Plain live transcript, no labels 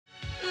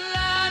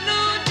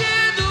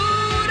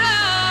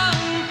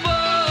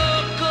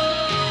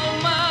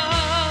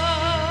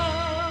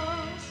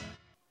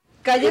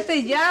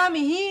cállate ya,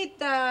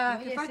 mijita.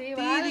 Oye, ¡Qué sí,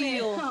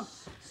 fastidio! vale.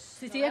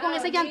 Si sigue con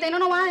ese llanteno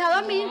no vas a dejar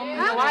dormir.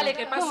 No, vale,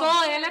 ¿qué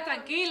pasó? Déjala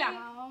tranquila.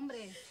 No,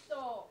 hombre.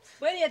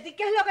 Bueno, ¿y a ti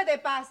qué es lo que te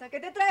pasa? ¿Qué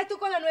te traes tú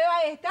con la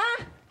nueva esta?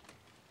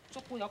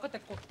 Mucho cuidado que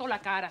te cortó la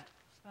cara.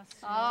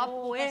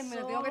 Pues, me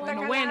lo tengo que estar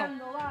Bueno,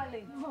 calando,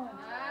 vale.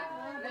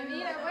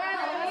 Mira,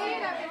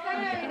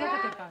 ¿Qué es lo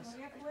que te pasa?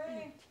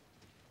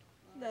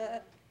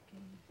 Nada.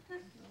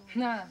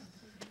 Nada.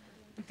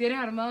 ¿Tienes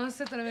armado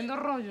ese tremendo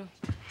rollo?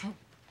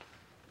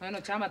 Bueno,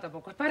 chama,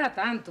 tampoco es para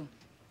tanto.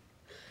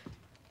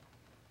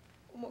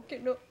 ¿Cómo que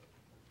no?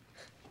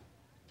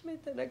 Me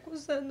están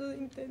acusando de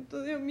intento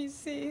de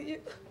homicidio.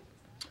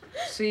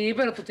 Sí,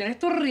 pero tú tienes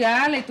tus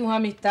reales y tus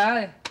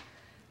amistades.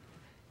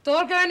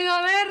 Todo el que ha venido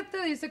a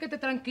verte dice que te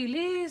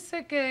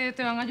tranquilice, que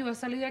te van a ayudar a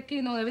salir de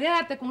aquí. No, deberías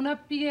darte con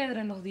una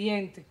piedra en los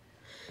dientes.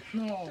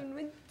 No. Tú no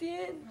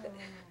entiendes.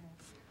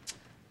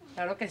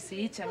 Claro que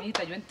sí,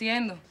 chamita, yo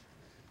entiendo.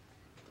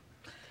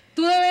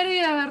 Tú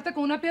deberías darte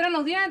con una piedra en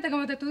los dientes,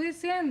 como te estoy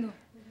diciendo.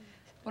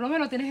 Por lo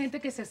menos tienes gente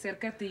que se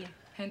acerca a ti.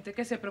 Gente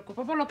que se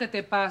preocupa por lo que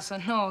te pasa.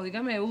 No,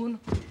 dígame uno.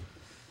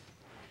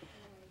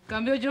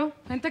 Cambio yo.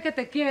 Gente que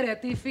te quiere a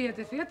ti,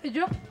 fíjate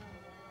yo.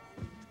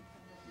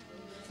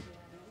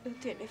 No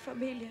tiene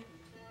familia.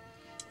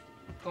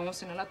 Como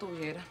si no la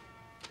tuviera.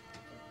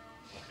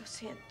 Lo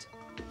siento.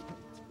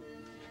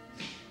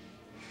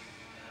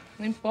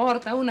 No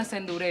importa, una se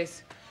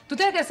endurece. Tú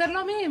tienes que hacer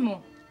lo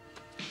mismo.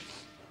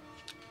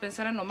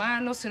 Pensar en lo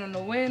malo, sino en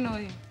lo bueno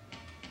y...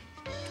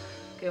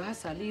 que vas a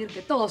salir,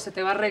 que todo se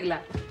te va a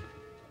arreglar.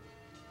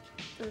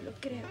 No lo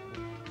creo.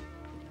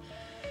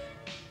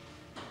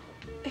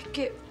 Es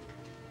que...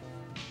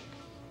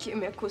 quien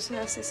me acusa de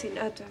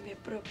asesinato es mi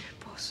propio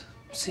esposo.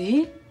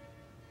 ¿Sí?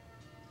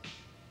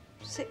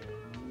 Sí.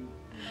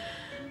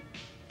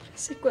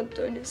 Francisco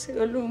Antonio ha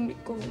sido el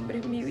único hombre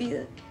en mi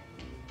vida.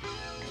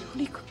 El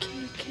único que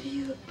me he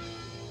querido.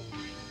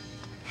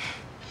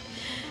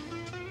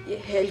 Y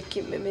es él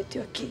quien me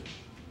metió aquí.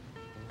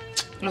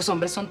 Los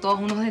hombres son todos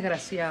unos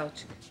desgraciados,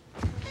 chica.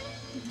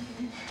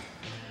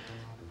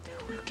 Te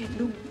juro que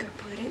nunca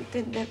podré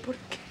entender por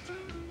qué.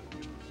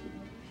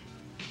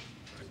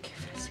 ¿Por qué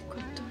Francisco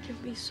Antonio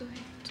me hizo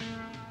esto?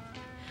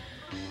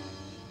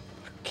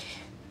 ¿Por qué?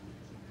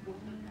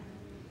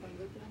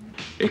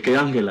 Es que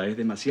Ángela es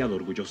demasiado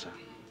orgullosa.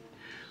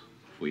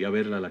 Fui a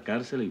verla a la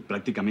cárcel y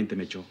prácticamente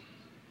me echó.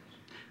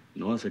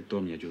 No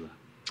aceptó mi ayuda.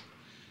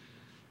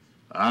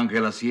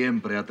 Ángela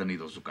siempre ha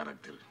tenido su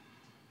carácter.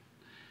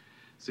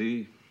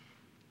 Sí,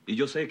 y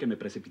yo sé que me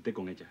precipité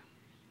con ella.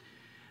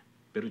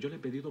 Pero yo le he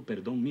pedido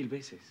perdón 1000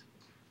 veces.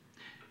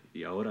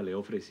 Y ahora le he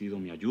ofrecido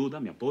mi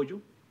ayuda, mi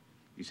apoyo,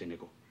 y se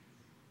negó.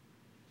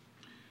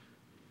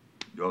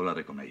 Yo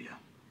hablaré con ella.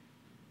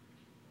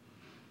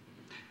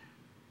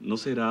 ¿No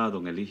será,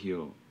 don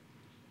Eligio,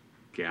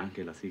 que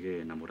Ángela sigue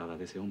enamorada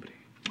de ese hombre?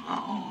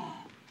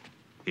 No,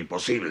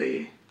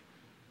 imposible.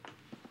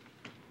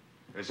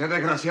 Ese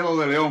desgraciado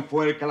de León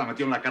fue el que la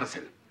metió en la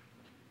cárcel.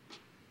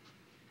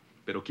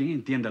 ¿Pero quién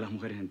entiende a las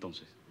mujeres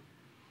entonces?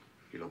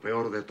 Y lo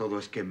peor de todo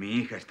es que mi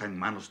hija está en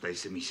manos de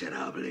ese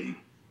miserable.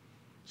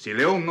 Si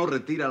León no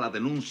retira la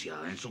denuncia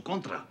en su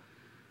contra,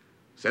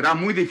 será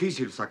muy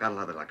difícil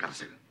sacarla de la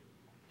cárcel.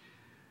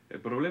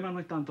 El problema no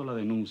es tanto la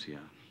denuncia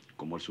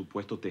como el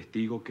supuesto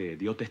testigo que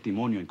dio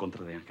testimonio en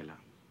contra de Ángela.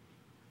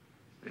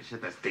 Ese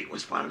testigo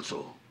es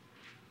falso.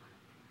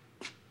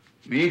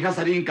 Mi hija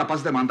sería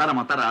incapaz de mandar a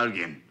matar a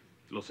alguien.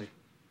 Lo sé.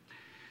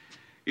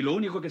 Y lo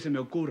único que se me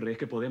ocurre es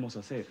que podemos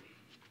hacer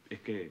es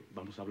que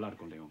vamos a hablar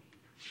con León.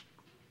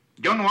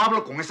 Yo no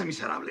hablo con ese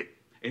miserable.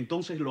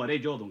 Entonces lo haré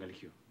yo, don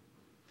Eligio.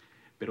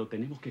 Pero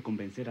tenemos que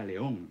convencer a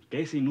León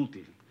que es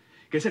inútil,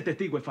 que ese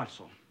testigo es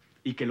falso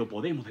y que lo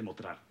podemos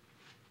demostrar.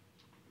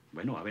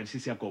 Bueno, a ver si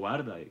se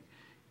acobarda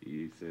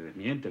y se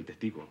desmiente el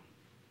testigo.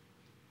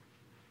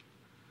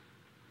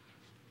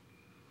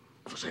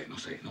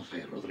 No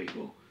sé,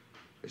 Rodrigo.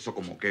 Eso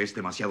como que es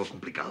demasiado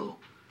complicado.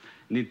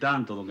 Ni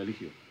tanto, don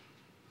Eligio.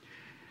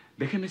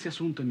 Déjeme ese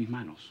asunto en mis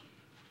manos.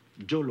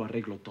 Yo lo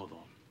arreglo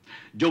todo.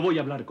 Yo voy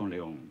a hablar con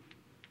León.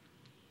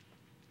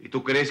 ¿Y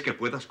tú crees que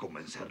puedas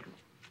convencerlo?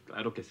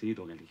 Claro que sí,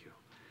 don Eligio.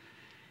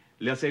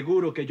 Le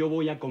aseguro que yo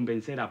voy a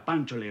convencer a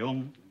Pancho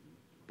León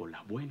por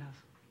las buenas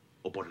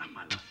o por las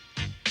malas.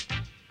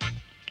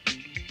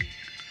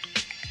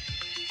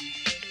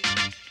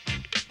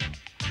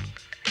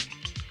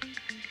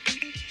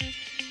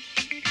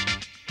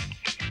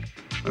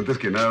 Antes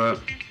que nada,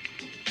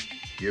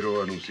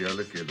 quiero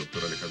anunciarle que el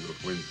doctor Alejandro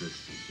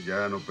Fuentes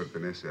ya no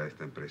pertenece a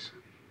esta empresa.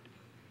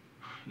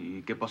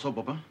 ¿Y qué pasó,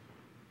 papá?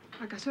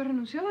 ¿Acaso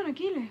renunció, don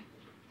Aquiles?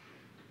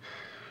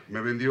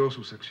 Me vendió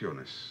sus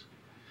acciones.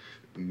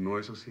 ¿No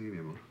es así, mi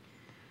amor?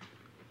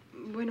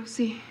 Bueno,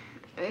 sí.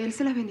 Él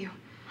se las vendió.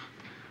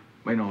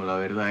 Bueno, la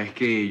verdad es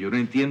que yo no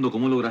entiendo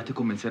cómo lograste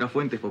convencer a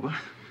Fuentes, papá.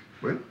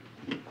 Bueno,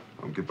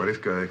 aunque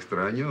parezca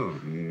extraño,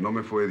 no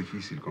me fue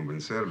difícil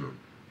convencerlo.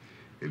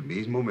 Él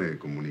mismo me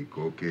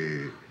comunicó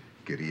que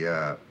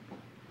quería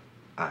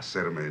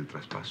hacerme el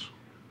traspaso.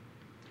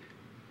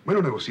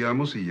 Bueno,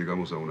 negociamos y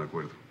llegamos a un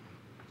acuerdo.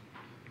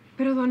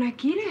 Pero, don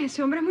Aquiles,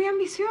 ese hombre es muy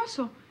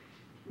ambicioso.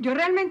 Yo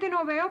realmente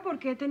no veo por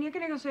qué tenía que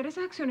negociar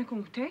esas acciones con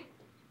usted.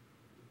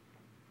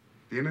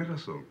 Tienes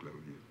razón,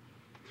 Claudia.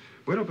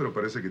 Bueno, pero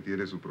parece que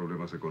tiene sus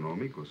problemas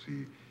económicos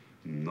y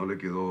no le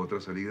quedó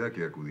otra salida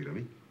que acudir a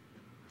mí.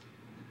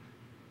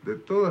 De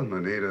todas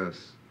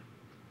maneras,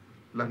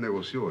 las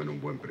negoció en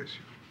un buen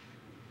precio.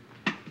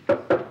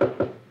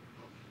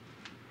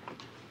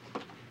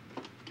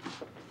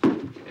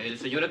 El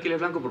señor Aquiles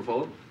Blanco, por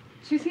favor.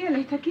 Sí, él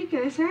está aquí. ¿Qué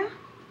desea?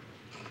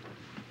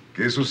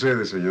 ¿Qué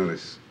sucede,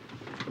 señores?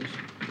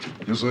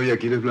 Yo soy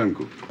Aquiles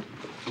Blanco.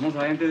 Somos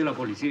agentes de la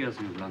policía,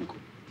 señor Blanco.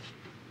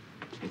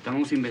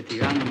 Estamos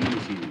investigando un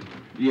homicidio.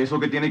 ¿Y eso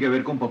qué tiene que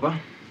ver con papá?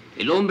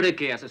 El hombre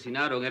que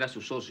asesinaron era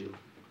su socio,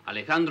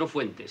 Alejandro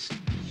Fuentes.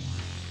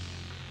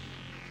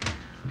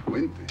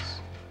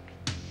 ¿Fuentes?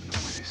 No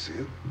puede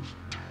ser.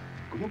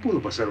 ¿Cómo pudo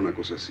pasar una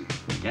cosa así?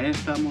 Ya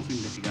estamos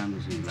investigando,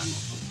 señor Blanco.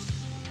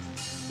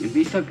 En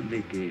vista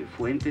de que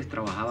Fuentes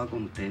trabajaba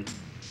con usted,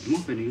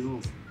 hemos venido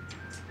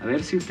a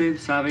ver si usted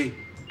sabe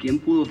quién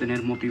pudo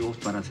tener motivos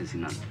para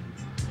asesinarlo.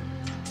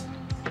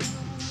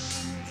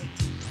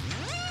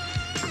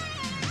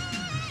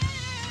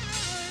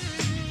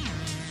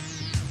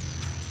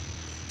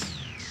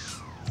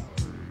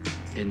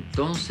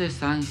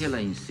 Entonces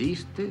Ángela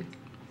insiste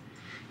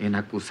en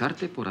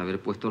acusarte por haber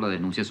puesto la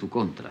denuncia en su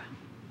contra.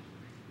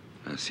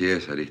 Así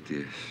es,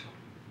 Aristides.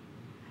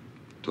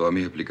 Todas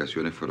mis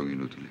explicaciones fueron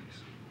inútiles.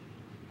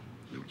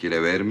 No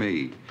quiere verme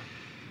y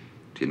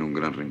tiene un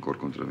gran rencor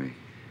contra mí.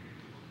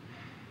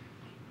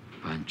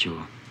 Pancho,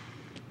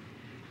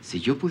 si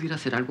yo pudiera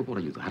hacer algo por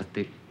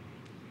ayudarte...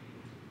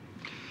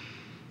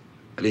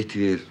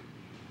 Aristides,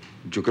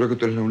 yo creo que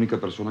tú eres la única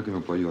persona que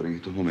me puede ayudar en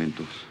estos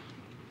momentos.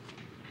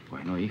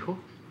 Bueno, hijo,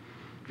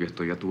 yo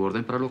estoy a tu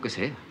orden para lo que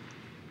sea.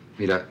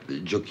 Mira,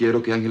 yo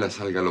quiero que Ángela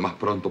salga lo más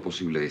pronto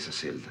posible de esa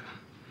celda.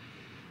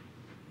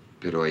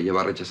 Pero ella va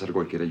a rechazar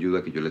cualquier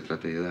ayuda que yo le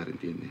trate de dar,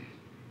 ¿entiendes?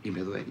 Y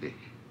me duele.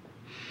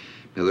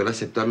 Me duele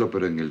aceptarlo,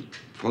 pero en el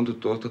fondo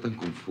todo está tan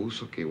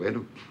confuso que,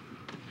 bueno,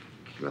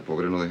 que la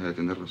pobre no deja de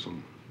tener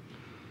razón.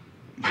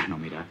 Bueno,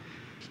 mira,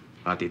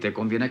 a ti te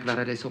conviene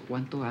aclarar eso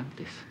cuanto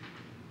antes.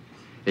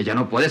 Ella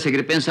no puede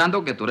seguir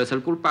pensando que tú eres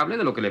el culpable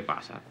de lo que le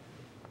pasa.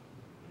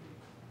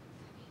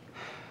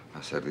 Va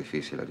a ser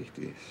difícil,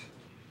 Aristides.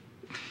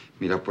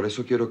 Mira, por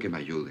eso quiero que me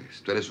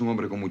ayudes. Tú eres un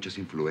hombre con muchas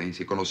influencias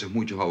y conoces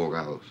muchos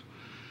abogados.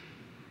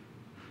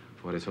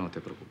 Por eso no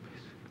te preocupes.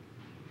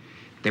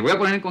 Te voy a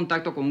poner en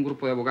contacto con un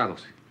grupo de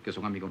abogados que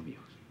son amigos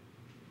míos.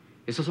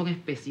 Esos son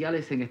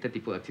especiales en este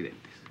tipo de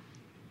accidentes.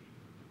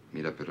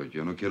 Mira, pero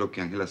yo no quiero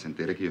que Ángela se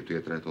entere que yo estoy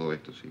detrás de todo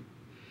esto, ¿sí?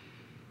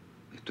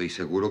 Estoy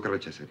seguro que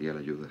rechazaría la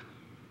ayuda.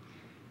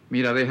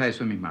 Mira, deja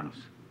eso en mis manos.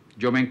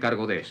 Yo me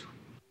encargo de eso.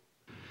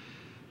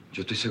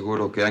 Yo estoy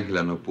seguro que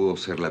Ángela no pudo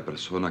ser la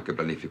persona que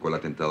planificó el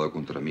atentado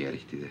contra mí,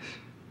 Aristides.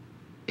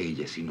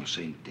 Ella es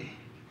inocente.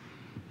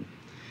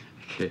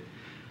 Que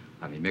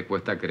a mí me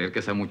cuesta creer que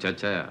esa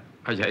muchacha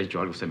haya hecho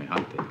algo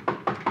semejante.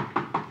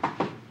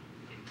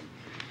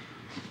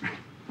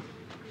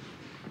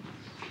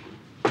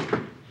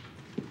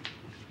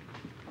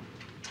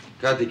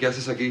 Katy, ¿qué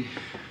haces aquí?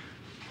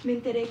 Me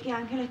enteré que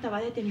Ángela estaba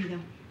detenida.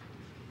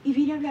 Y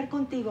vine a hablar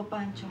contigo,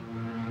 Pancho.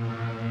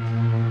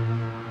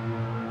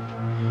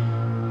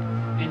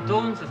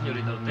 Entonces,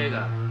 señorita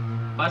Ortega,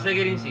 ¿va a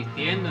seguir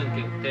insistiendo en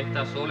que usted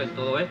está sola en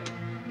todo esto?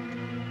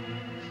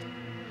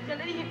 Ya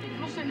le dije que yo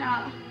no sé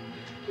nada.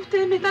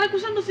 Ustedes me están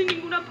acusando sin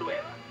ninguna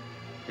prueba.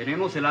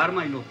 Tenemos el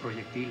arma y los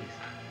proyectiles.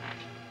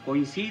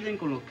 Coinciden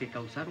con los que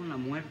causaron la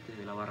muerte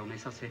de la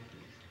baronesa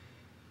Céspedes.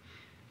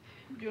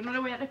 Yo no le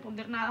voy a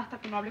responder nada hasta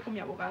que no hable con mi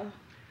abogado.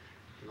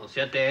 No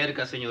sea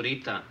terca,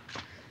 señorita.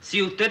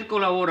 Si usted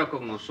colabora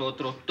con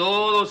nosotros,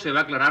 todo se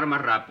va a aclarar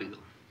más rápido.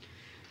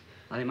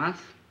 Además,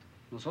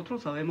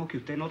 nosotros sabemos que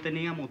usted no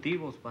tenía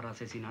motivos para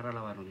asesinar a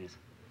la baronesa.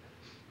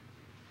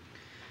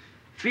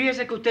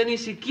 Fíjese que usted ni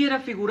siquiera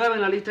figuraba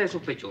en la lista de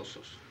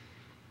sospechosos.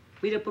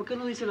 Mire, ¿por qué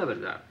no dice la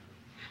verdad?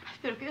 Ay,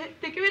 pero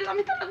 ¿de qué verdad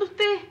me está hablando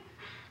usted?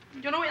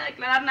 Yo no voy a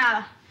declarar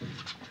nada.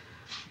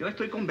 Yo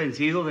estoy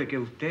convencido de que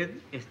usted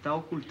está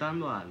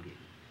ocultando a alguien.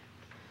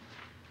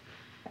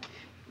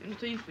 Yo no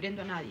estoy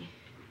infiriendo a nadie.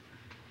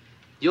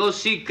 Yo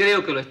sí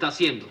creo que lo está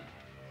haciendo.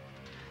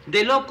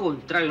 De lo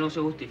contrario, no se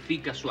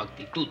justifica su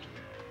actitud.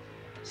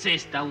 Se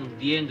está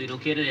hundiendo y no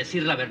quiere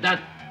decir la verdad.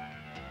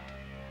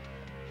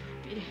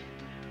 Mire,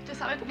 usted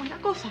sabe cómo es la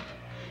cosa.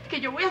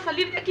 Que yo voy a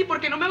salir de aquí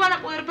porque no me van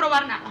a poder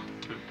probar nada.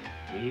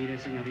 Mire,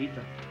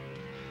 señorita,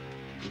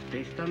 usted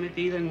está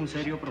metida en un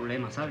serio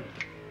problema, ¿sabe?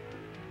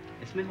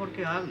 Es mejor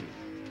que hable,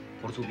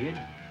 por su bien.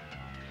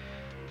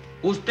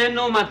 Usted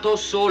no mató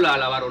sola a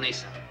la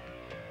baronesa.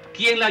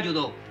 ¿Quién la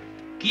ayudó?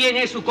 ¿Quién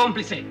es su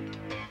cómplice?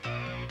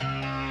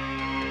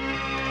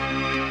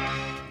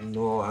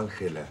 No,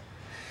 Ángela,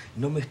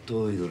 no me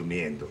estoy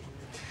durmiendo.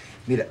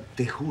 Mira,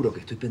 te juro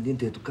que estoy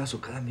pendiente de tu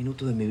caso cada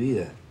minuto de mi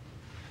vida.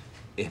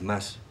 Es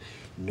más,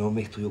 no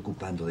me estoy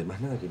ocupando de más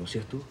nada que no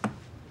seas tú.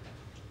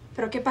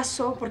 ¿Pero qué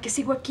pasó? ¿Por qué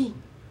sigo aquí?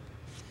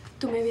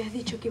 Tú me habías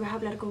dicho que ibas a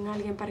hablar con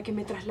alguien para que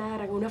me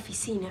trasladaran a una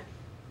oficina.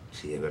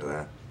 Sí, es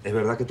verdad. Es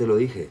verdad que te lo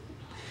dije.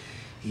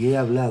 Y he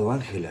hablado,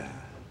 Ángela.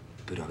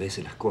 Pero a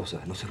veces las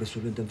cosas no se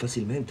resuelven tan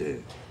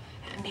fácilmente.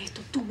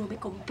 Ernesto, tú no me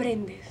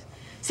comprendes.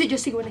 Si yo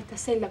sigo en esta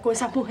celda con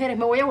esas mujeres,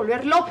 me voy a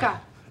volver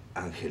loca.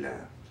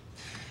 Ángela,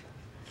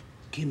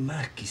 ¿qué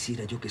más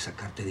quisiera yo que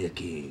sacarte de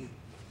aquí?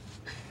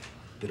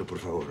 Pero por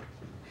favor,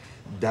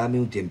 dame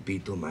un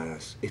tiempito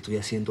más. Estoy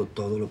haciendo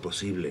todo lo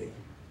posible.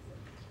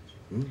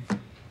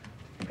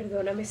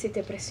 Perdóname si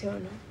te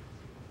presiono,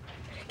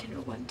 pero es que no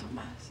aguanto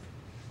más.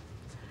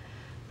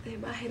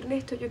 Además,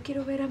 Ernesto, yo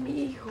quiero ver a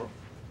mi hijo.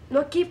 No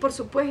aquí, por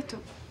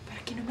supuesto,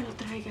 pero que no me lo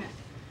traigan.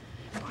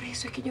 Por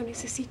eso es que yo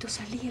necesito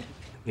salir.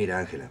 Mira,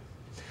 Ángela,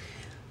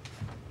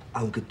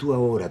 aunque tú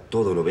ahora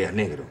todo lo veas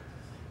negro,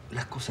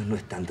 las cosas no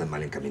están tan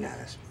mal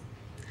encaminadas.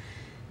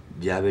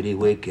 Ya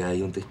averigüé que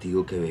hay un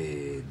testigo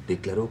que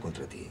declaró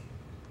contra ti.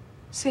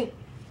 Sí,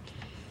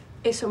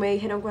 eso me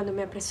dijeron cuando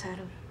me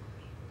apresaron.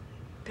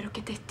 Pero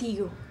 ¿qué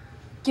testigo?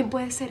 ¿Quién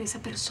puede ser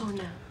esa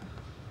persona?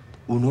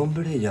 Un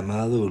hombre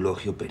llamado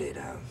Eulogio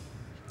Pereira.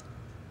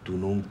 ¿Tú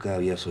nunca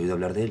habías oído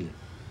hablar de él?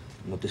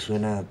 ¿No te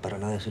suena para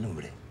nada ese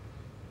nombre?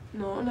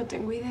 No, no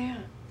tengo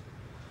idea.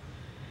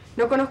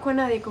 No conozco a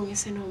nadie con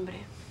ese nombre.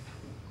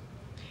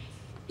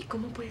 ¿Y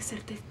cómo puede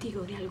ser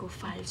testigo de algo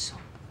falso?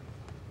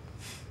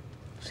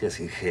 No seas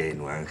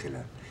ingenua,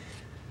 Ángela.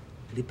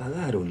 Le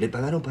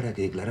pagaron para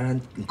que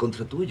declararan en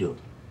contra tuyo.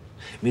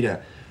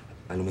 Mira,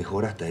 a lo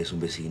mejor hasta es un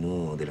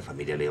vecino de la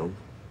familia León.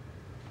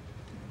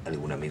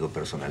 ¿Algún amigo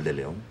personal de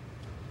León?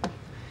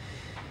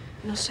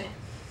 No sé.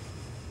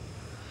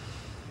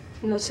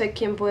 No sé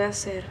quién puede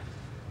ser.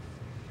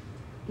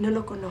 No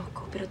lo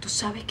conozco, pero tú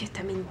sabes que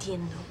está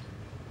mintiendo.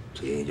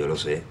 Sí, yo lo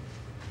sé.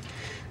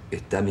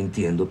 Está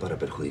mintiendo para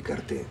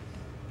perjudicarte.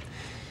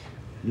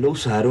 Lo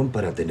usaron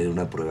para tener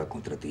una prueba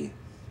contra ti.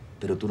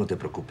 Pero tú no te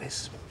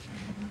preocupes.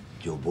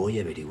 Yo voy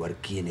a averiguar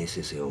quién es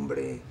ese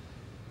hombre.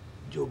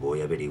 Yo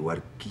voy a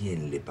averiguar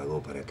quién le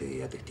pagó para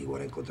que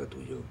atestiguara en contra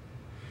tuyo.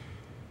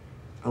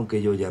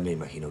 Aunque yo ya me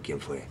imagino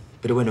quién fue.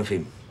 Pero bueno, en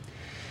fin.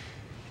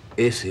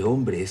 Ese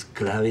hombre es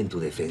clave en tu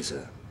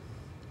defensa.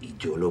 Y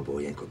yo lo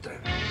voy a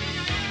encontrar.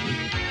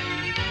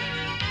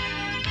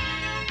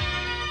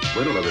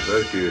 Bueno, la verdad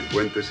es que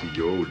Fuentes y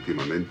yo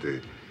últimamente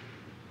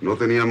no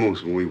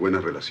teníamos muy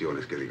buenas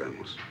relaciones, que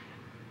digamos.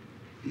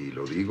 Y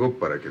lo digo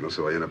para que no se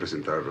vayan a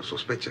presentar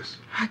sospechas.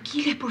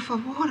 Aquiles, por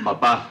favor.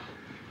 Papá.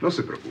 No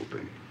se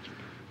preocupen.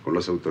 Con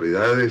las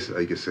autoridades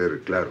hay que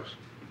ser claros.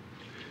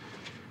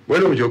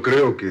 Bueno, yo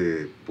creo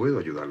que puedo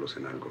ayudarlos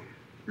en algo.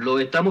 Lo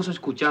estamos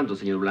escuchando,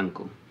 señor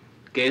Blanco.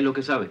 ¿Qué es lo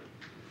que sabe?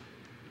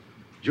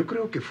 Yo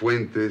creo que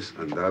Fuentes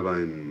andaba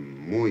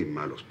en muy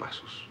malos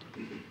pasos.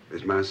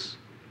 Es más,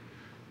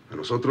 a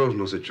nosotros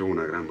nos echó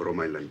una gran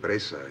broma en la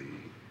empresa y,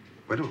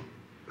 bueno,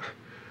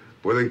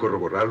 pueden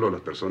corroborarlo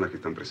las personas que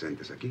están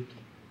presentes aquí.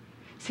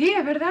 Sí,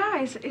 es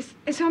verdad.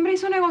 Ese hombre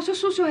hizo negocios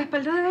sucios a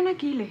espaldas de don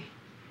Aquiles.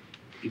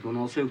 ¿Y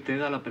conoce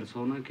usted a la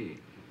persona que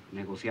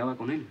negociaba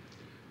con él?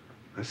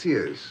 Así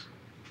es.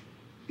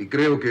 Y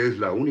creo que es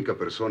la única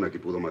persona que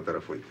pudo matar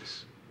a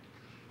Fuentes.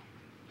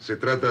 Se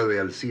trata de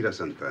Alcira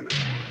Santana.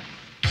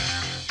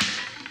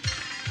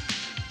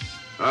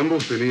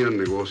 Ambos tenían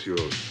negocios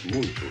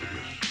muy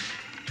turbios.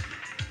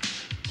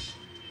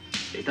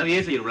 Está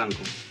bien, señor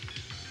Blanco.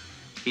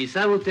 ¿Y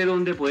sabe usted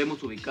dónde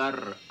podemos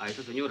ubicar a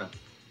esa señora?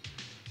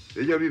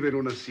 Ella vive en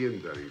una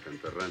hacienda en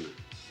Cantarrana.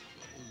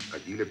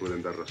 Aquí le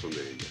pueden dar razón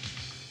de ella.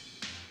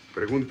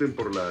 Pregunten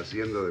por la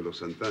hacienda de los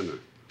Santana.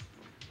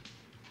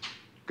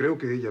 Creo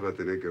que ella va a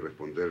tener que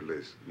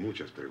responderles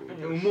muchas preguntas.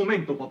 Un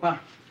momento,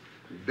 papá.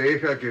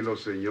 Deja que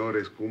los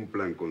señores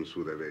cumplan con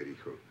su deber,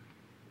 hijo.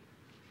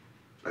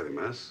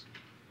 Además,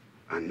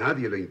 a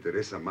nadie le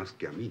interesa más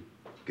que a mí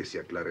que se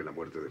aclare la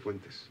muerte de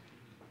Fuentes.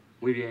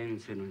 Muy bien,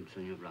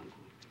 señor Blanco.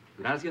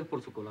 Gracias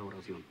por su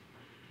colaboración.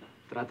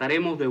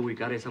 Trataremos de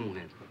ubicar a esa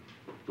mujer.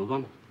 ¿Nos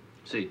vamos?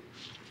 Sí.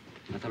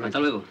 Hasta luego. Hasta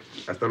luego.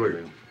 Hasta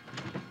luego.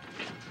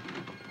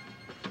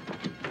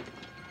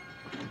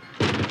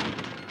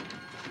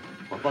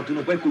 Papá, tú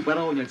no puedes culpar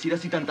a doña Alcira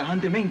así tan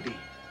tajantemente.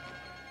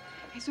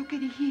 Eso que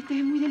dijiste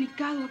es muy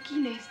delicado,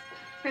 Aquiles.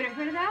 Pero es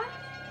verdad.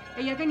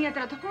 Ella tenía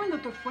tratos con el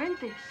doctor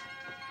Fuentes.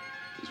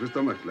 Eso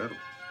está más claro.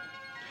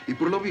 Y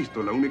por lo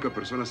visto, la única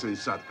persona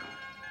sensata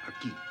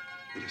aquí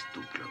eres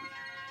tú, Claudia.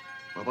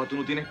 Papá, tú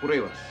no tienes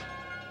pruebas.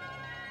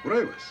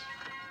 ¿Pruebas?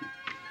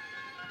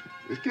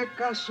 ¿Es que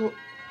acaso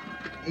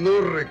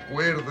no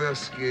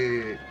recuerdas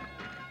que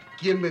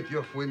quien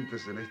metió a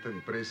Fuentes en esta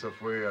empresa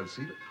fue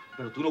Alcira?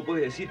 Pero tú no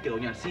puedes decir que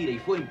doña Alcira y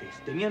Fuentes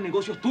tenían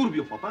negocios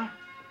turbios, papá.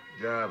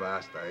 Ya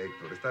basta,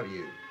 Héctor, está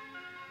bien.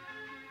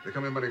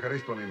 Déjame manejar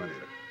esto a mi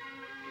manera.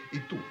 Y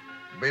tú,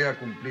 ve a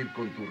cumplir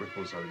con tu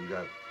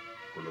responsabilidad,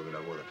 con lo de la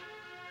boda.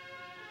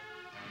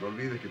 No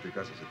olvides que te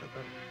casas esta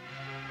tarde.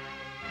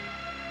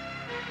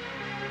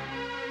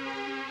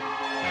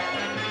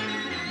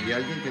 Y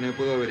alguien que no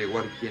puedo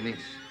averiguar quién es,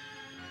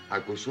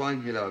 acusó a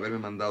Ángela de haberme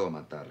mandado a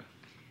matar.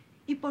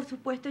 Y por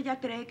supuesto ella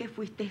cree que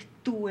fuiste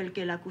tú el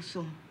que la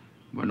acusó.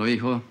 Bueno,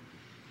 hijo,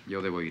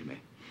 yo debo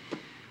irme.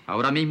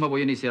 Ahora mismo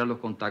voy a iniciar los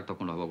contactos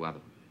con los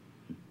abogados.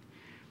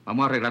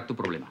 Vamos a arreglar tu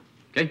problema.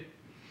 ¿Ok?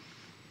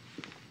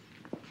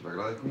 Lo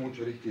agradezco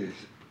mucho, Aristides.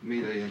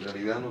 Mira, y en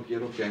realidad no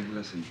quiero que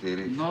Ángela se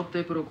entere. No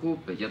te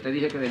preocupes, ya te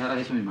dije que dejaras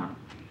eso en mi mano.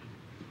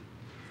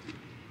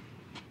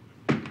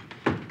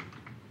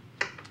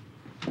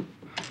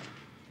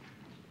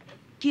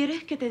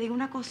 ¿Quieres que te diga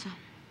una cosa?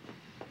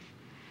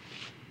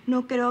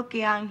 No creo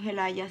que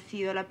Ángela haya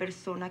sido la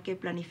persona que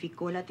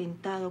planificó el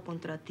atentado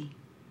contra ti.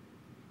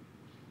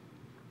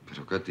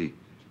 Pero, Katy,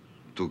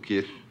 ¿tú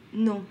quieres?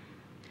 No,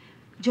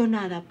 yo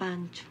nada,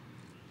 Pancho.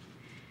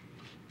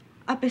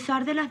 A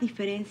pesar de las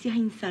diferencias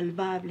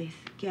insalvables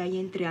que hay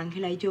entre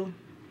Ángela y yo,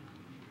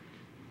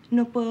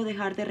 no puedo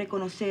dejar de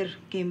reconocer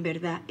que en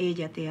verdad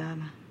ella te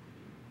ama.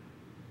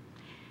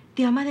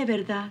 Te ama de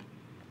verdad.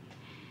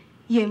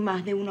 Y en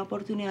más de una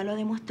oportunidad lo ha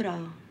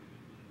demostrado.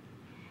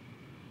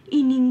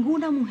 Y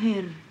ninguna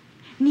mujer,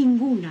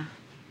 ninguna,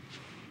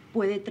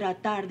 puede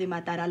tratar de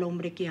matar al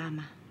hombre que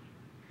ama,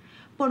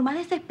 por más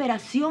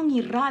desesperación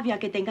y rabia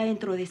que tenga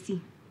dentro de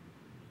sí.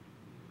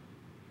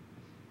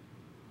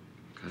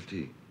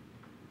 Katy,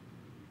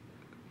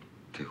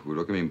 te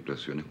juro que me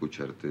impresiona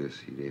escucharte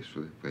decir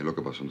eso después de lo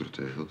que pasó entre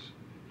ustedes dos.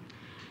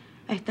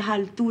 A estas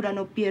alturas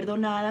no pierdo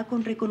nada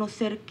con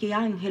reconocer que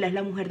Ángela es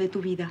la mujer de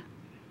tu vida.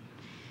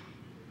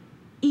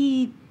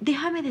 Y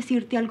déjame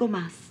decirte algo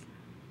más.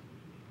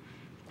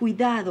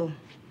 Cuidado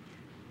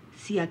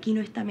si aquí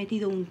no está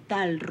metido un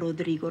tal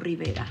Rodrigo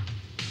Rivera.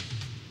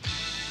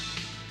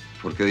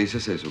 ¿Por qué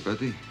dices eso,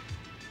 Katy?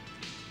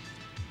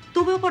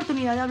 Tuve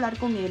oportunidad de hablar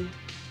con él.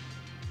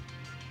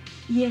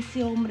 Y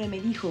ese hombre me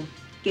dijo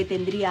que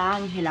tendría a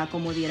Ángela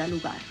como diera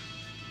lugar.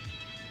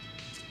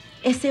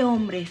 Ese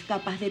hombre es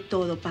capaz de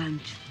todo,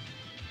 Pancho.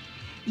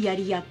 Y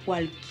haría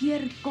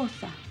cualquier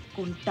cosa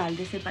con tal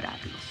de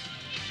separarlos.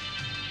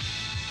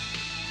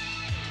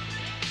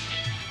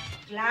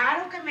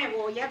 Claro que me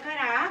voy a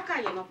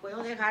Caracas. Yo no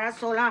puedo dejar a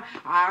sola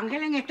a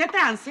Ángela en este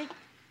trance.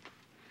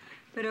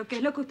 ¿Pero qué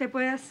es lo que usted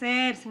puede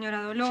hacer,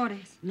 señora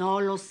Dolores? No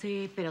lo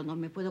sé, pero no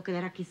me puedo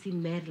quedar aquí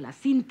sin verla,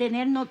 sin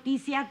tener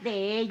noticias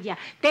de ella.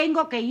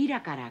 Tengo que ir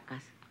a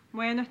Caracas.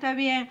 Bueno, está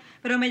bien,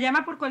 pero me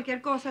llama por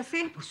cualquier cosa,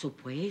 ¿sí? Por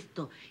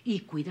supuesto.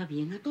 Y cuida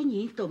bien a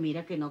Toñito.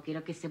 Mira que no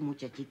quiero que ese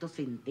muchachito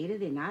se entere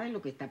de nada de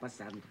lo que está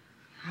pasando.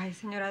 Ay,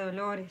 señora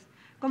Dolores,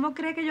 ¿cómo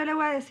cree que yo le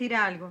voy a decir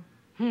algo?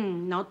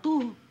 No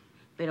tú,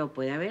 pero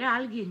puede haber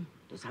alguien.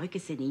 Tú sabes que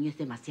ese niño es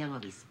demasiado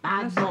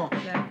avispado.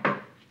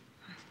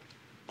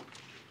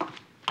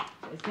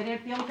 Ese es el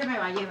peón que me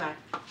va a llevar.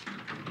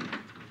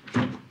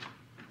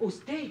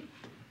 ¿Usted?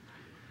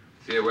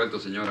 Sí, he vuelto,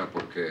 señora,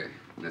 porque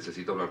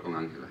necesito hablar con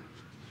Ángela.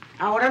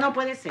 Ahora no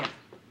puede ser.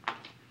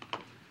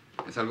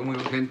 Es algo muy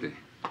urgente.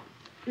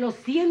 Lo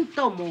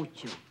siento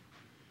mucho,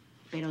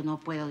 pero no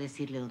puedo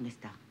decirle dónde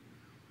está.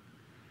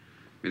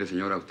 Mire,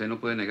 señora, usted no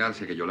puede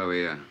negarse a que yo la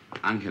vea.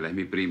 Ángela es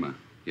mi prima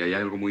y hay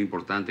algo muy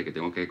importante que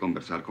tengo que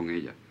conversar con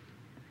ella.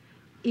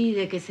 ¿Y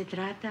de qué se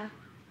trata?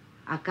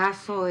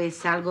 ¿Acaso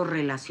es algo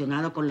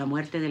relacionado con la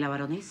muerte de la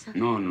baronesa?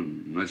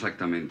 No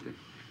exactamente.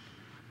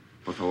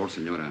 Por favor,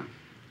 señora,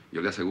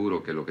 yo le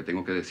aseguro que lo que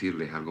tengo que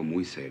decirle es algo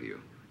muy serio.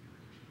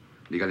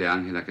 Dígale a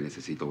Ángela que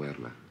necesito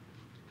verla.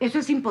 Eso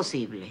es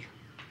imposible.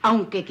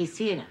 Aunque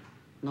quisiera,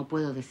 no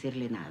puedo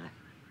decirle nada.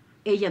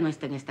 Ella no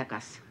está en esta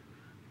casa.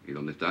 ¿Y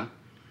dónde está?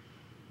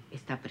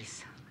 Está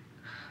presa.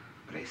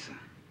 ¿Presa?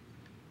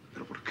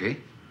 ¿Pero por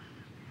qué?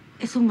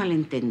 Es un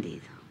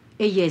malentendido.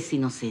 Ella es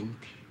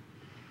inocente.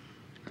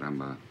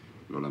 Caramba,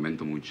 lo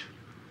lamento mucho.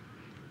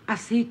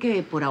 Así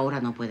que por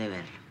ahora no puede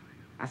verlo.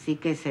 Así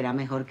que será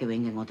mejor que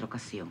venga en otra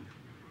ocasión.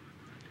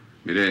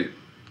 Mire,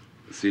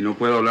 si no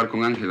puedo hablar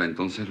con Ángela,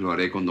 entonces lo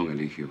haré con don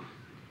Eligio.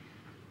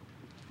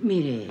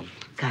 Mire,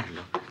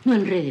 Carlos, no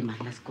enrede más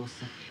las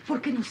cosas.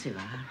 ¿Por qué no se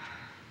va?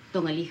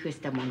 Don Eligio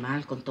está muy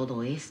mal con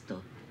todo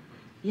esto.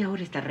 Y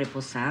ahora está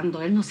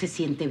reposando. Él no se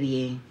siente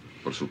bien.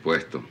 Por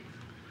supuesto.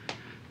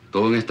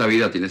 Todo en esta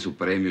vida tiene su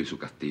premio y su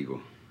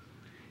castigo.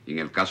 Y en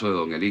el caso de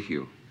don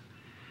Eligio,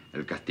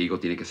 el castigo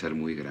tiene que ser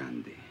muy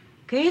grande.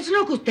 ¿Qué es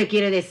lo que usted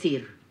quiere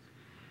decir?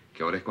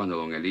 Que ahora es cuando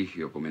don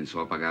Eligio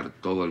comenzó a pagar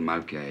todo el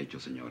mal que ha hecho,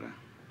 señora.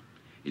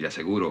 Y le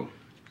aseguro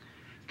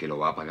que lo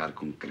va a pagar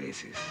con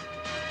creces.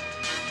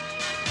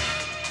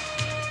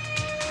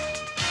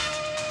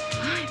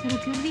 Ay, pero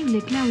qué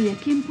horrible, Claudia.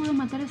 ¿Quién pudo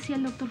matar así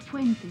al doctor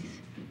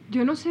Fuentes?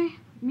 Yo no sé.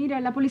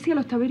 Mira, la policía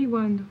lo está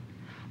averiguando.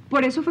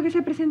 Por eso fue que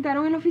se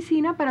presentaron en la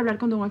oficina para hablar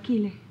con don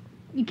Aquiles.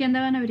 ¿Y qué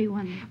andaban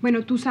averiguando?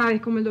 Bueno, tú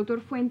sabes, como el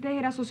doctor Fuentes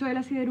era socio de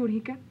la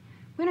siderúrgica,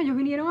 bueno, ellos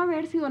vinieron a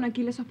ver si don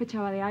Aquiles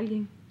sospechaba de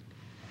alguien.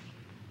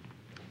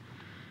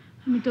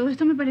 A mí todo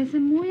esto me parece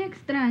muy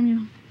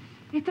extraño.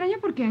 ¿Extraño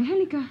por qué,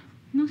 Angélica?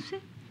 No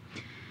sé.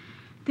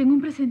 Tengo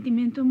un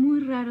presentimiento muy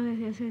raro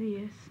desde hace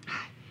días.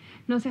 Ay,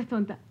 no seas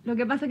tonta. Lo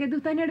que pasa es que tú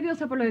estás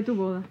nerviosa por lo de tu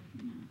boda.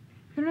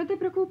 Pero no te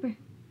preocupes.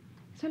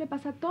 Eso le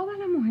pasa a todas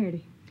las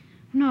mujeres.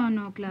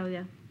 No,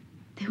 Claudia.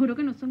 Te juro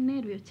que no son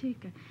nervios,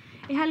 chica.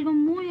 Es algo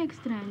muy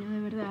extraño, de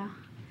verdad.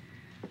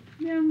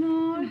 Mi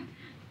amor.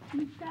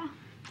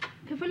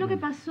 ¿Qué fue lo que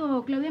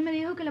pasó? Claudia me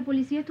dijo que la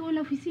policía estuvo en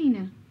la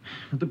oficina.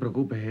 No te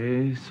preocupes,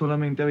 es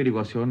solamente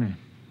averiguaciones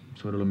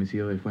sobre el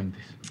homicidio de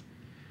Fuentes.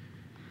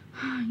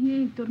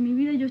 Ay, Héctor, mi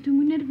vida, yo estoy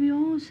muy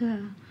nerviosa.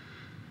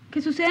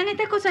 Que sucedan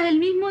estas cosas el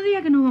mismo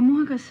día que nos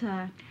vamos a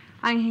casar.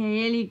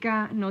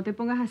 Angélica, no te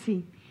pongas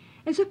así.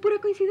 Eso es pura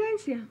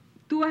coincidencia.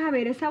 Tú vas a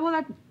ver, esa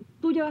boda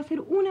tuya va a ser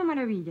una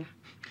maravilla.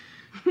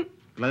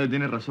 Claudia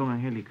tiene razón,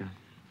 Angélica.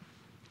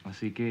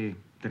 Así que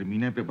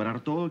termina de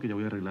preparar todo, que ya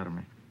voy a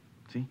arreglarme.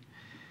 ¿Sí?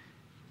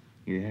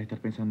 Y deja de estar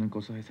pensando en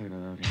cosas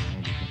desagradables,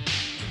 Angélica.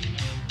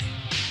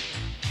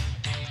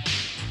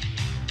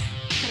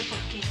 ¿Pero por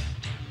qué?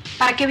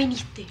 ¿Para qué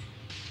viniste?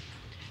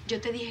 Yo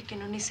te dije que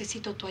no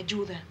necesito tu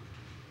ayuda.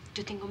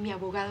 Yo tengo mi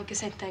abogado que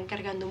se está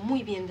encargando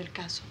muy bien del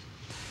caso.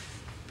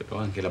 Pero,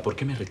 Ángela, ¿por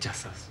qué me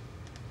rechazas?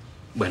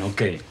 Bueno,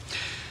 ok.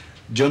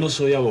 Yo no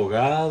soy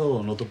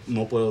abogado,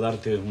 no puedo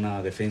darte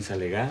una defensa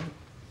legal.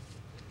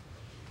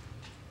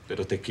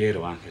 Pero te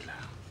quiero, Ángela.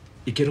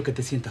 Y quiero que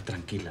te sientas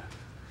tranquila.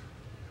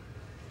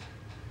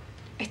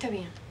 Está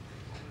bien.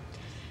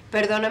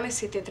 Perdóname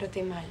si te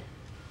traté mal.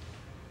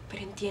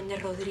 Pero entiende,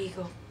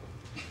 Rodrigo.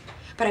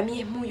 Para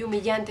mí es muy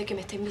humillante que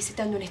me estén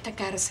visitando en esta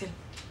cárcel.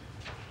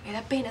 Me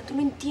da pena, tú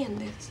no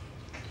entiendes.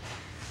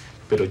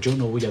 Pero yo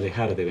no voy a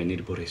dejar de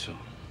venir por eso.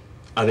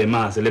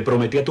 Además, le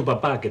prometí a tu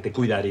papá que te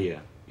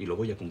cuidaría. Y lo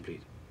voy a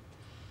cumplir.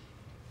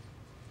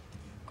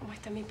 ¿Cómo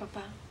está mi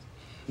papá?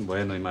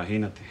 Bueno,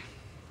 imagínate.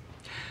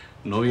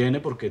 No viene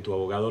porque tu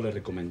abogado le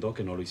recomendó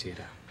que no lo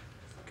hiciera.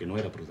 Que no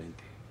era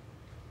prudente.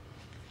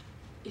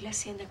 ¿Y la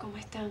hacienda cómo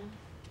están?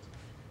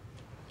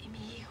 ¿Y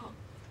mi hijo?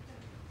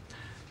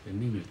 El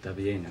niño está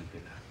bien,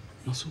 Ángela.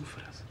 No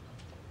sufras.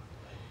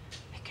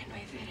 Es que no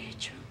hay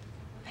derecho.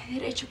 No hay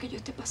derecho que yo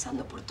esté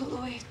pasando por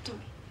todo esto.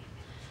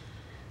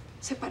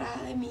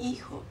 Separada de mi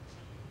hijo.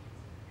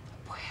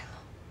 No puedo.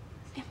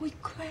 Es muy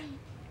cruel.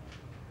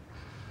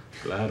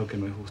 Claro que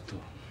no es justo.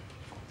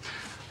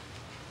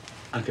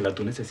 Ángela,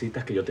 tú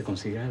necesitas que yo te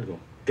consiga algo.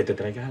 Que te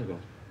traiga algo.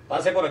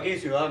 Pase por aquí,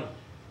 ciudadano.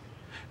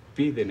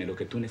 Pídeme lo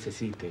que tú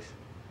necesites.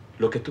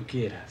 Lo que tú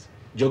quieras.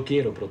 Yo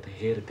quiero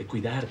protegerte,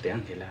 cuidarte,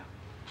 Ángela.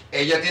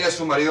 Ella tiene a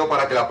su marido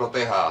para que la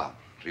proteja,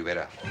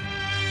 Rivera.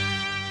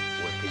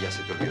 ¿O es que ya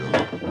se te olvidó?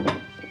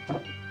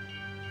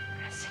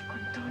 Francisco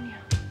Antonio.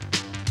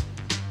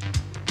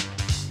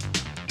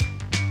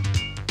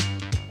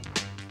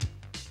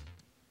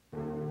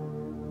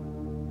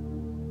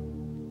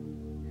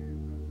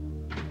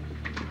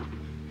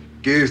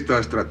 ¿Qué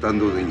estás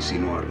tratando de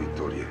insinuar,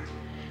 Victoria?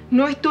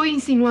 No estoy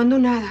insinuando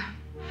nada.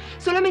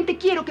 Solamente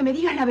quiero que me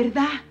digas la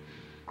verdad.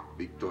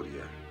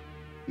 Victoria,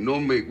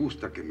 no me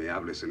gusta que me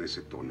hables en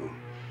ese tono.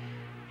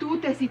 Tú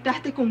te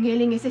citaste con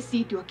él en ese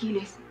sitio,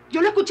 Aquiles.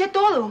 Yo lo escuché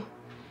todo.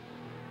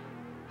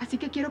 Así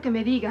que quiero que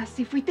me digas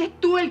si fuiste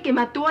tú el que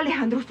mató a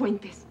Alejandro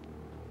Fuentes.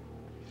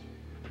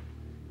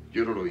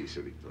 Yo no lo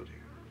hice,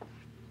 Victoria.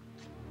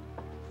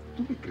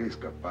 ¿Tú me crees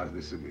capaz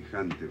de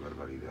semejante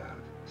barbaridad?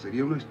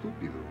 Sería un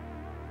estúpido.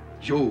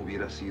 Yo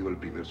hubiera sido el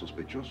primer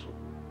sospechoso.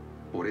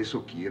 Por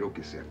eso quiero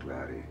que se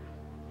aclare.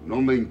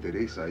 No me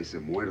interesa ese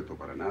muerto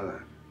para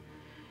nada.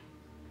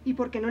 ¿Y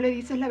por qué no le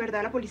dices la verdad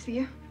a la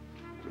policía?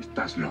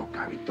 Estás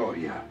loca,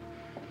 Victoria.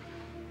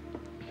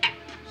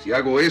 Si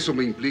hago eso,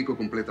 me implico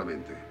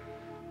completamente.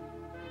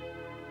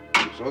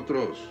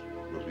 Nosotros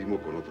nos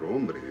vimos con otro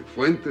hombre.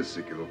 Fuentes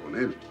se quedó con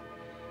él.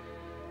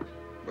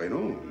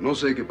 Bueno, no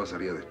sé qué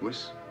pasaría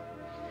después.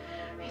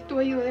 Esto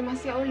ha ido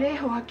demasiado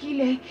lejos,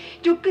 Aquiles.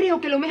 Yo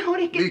creo que lo mejor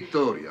es que...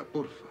 Victoria,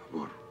 por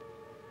favor.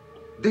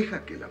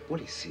 Deja que la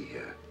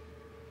policía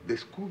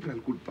descubra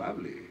al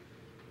culpable.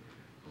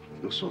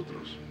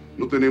 Nosotros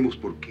no tenemos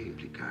por qué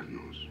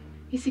implicarnos.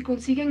 ¿Y si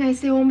consiguen a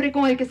ese hombre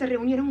con el que se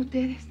reunieron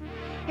ustedes?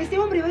 Ese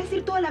hombre va a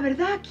decir toda la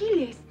verdad,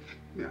 Aquiles.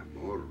 Mi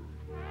amor,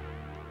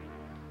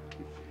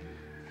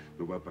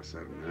 no va a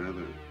pasar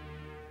nada.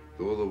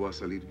 Todo va a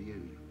salir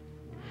bien.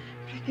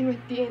 Pero es que no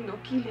entiendo,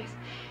 Aquiles.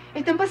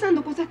 Están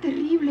pasando cosas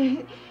terribles.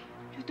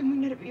 Yo estoy muy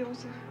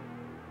nerviosa.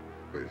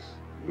 Pues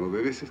no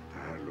debes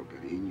estarlo,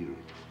 cariño.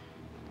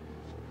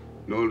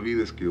 No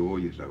olvides que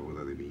hoy es la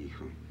boda de mi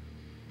hijo.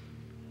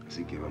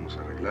 Así que vamos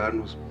a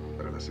arreglarnos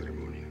para la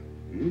ceremonia.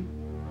 ¿Mm?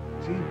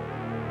 Sí.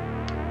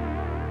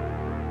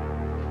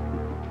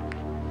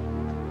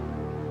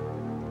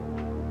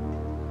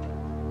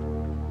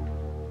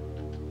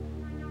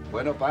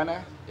 Bueno,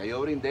 pana, ya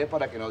yo brindé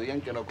para que no digan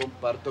que no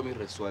comparto mis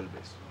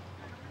resuelves.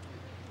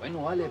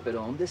 Bueno, vale,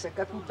 pero ¿dónde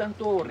sacas tú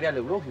tanto real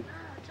elogio?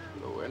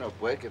 Pero bueno,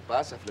 pues, ¿qué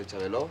pasa, Flecha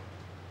Veloz?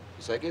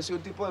 Tú sabes que soy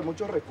un tipo de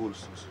muchos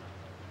recursos.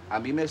 A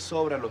mí me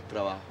sobran los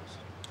trabajos.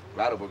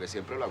 Claro, porque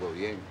siempre lo hago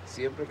bien,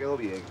 siempre quedo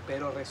bien.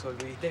 Pero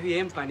resolviste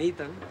bien,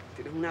 panita.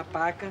 Tienes una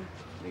paca.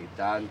 Ni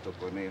tanto,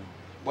 conejo.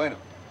 Bueno,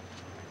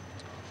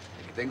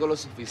 aquí tengo lo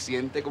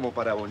suficiente como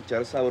para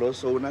bonchar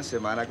sabroso una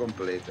semana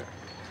completa.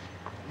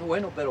 No,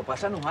 bueno, pero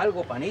pásanos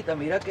algo, panita.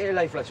 Mira que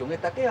la inflación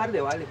está que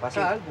arde, vale.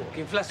 Pasa algo.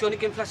 ¿Qué inflación y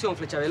qué inflación,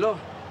 Flecha Veloz?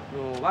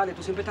 No, vale,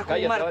 tú siempre estás con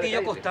Cállate, un martillo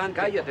vale, constante.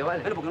 Cállate,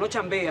 vale. Bueno, porque no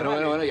chambea, Pero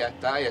vale. bueno, ya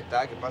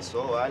está. ¿Qué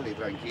pasó, vale?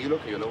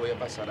 Tranquilo, que yo le voy a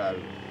pasar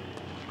algo.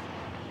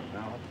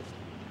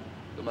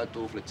 No, toma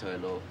tú, Flecha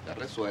Veloz. Está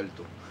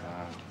resuelto.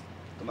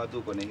 Toma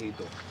tú,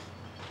 conejito.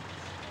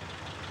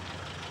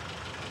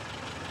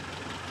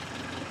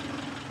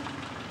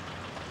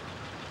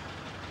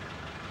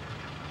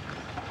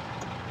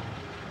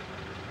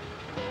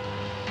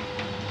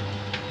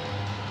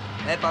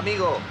 Epa,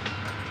 amigo.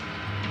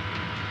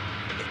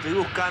 Estoy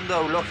buscando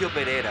a Eulogio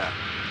Pereira.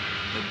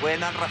 ¿Me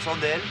pueden dar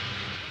razón de él?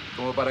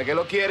 ¿Cómo para qué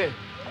lo quiere?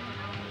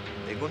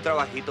 Tengo un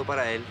trabajito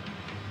para él.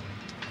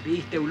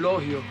 Viste,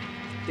 Eulogio,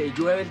 te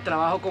llueve el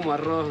trabajo como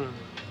arroz.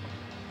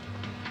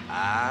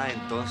 Ah,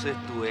 entonces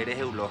tú eres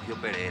Eulogio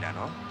Pereira,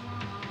 ¿no?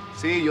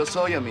 Sí, yo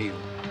soy amigo.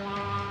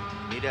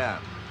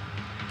 Mira,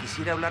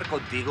 quisiera hablar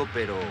contigo,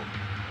 pero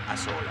a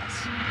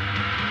solas.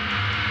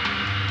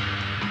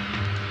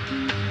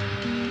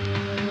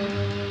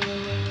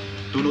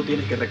 Tú no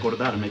tienes que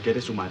recordarme que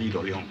eres su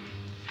marido, León.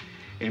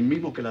 El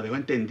mismo que la dejó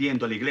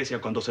entendiendo a la iglesia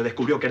cuando se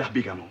descubrió que eras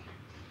bígamo.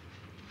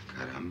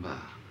 Caramba,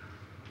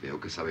 veo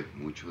que sabes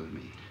mucho de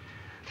mí.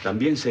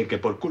 También sé que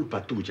por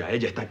culpa tuya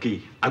ella está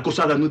aquí,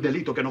 acusada de un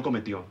delito que no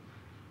cometió.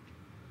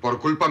 Por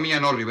culpa mía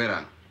no,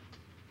 Rivera.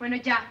 Bueno,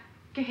 ya.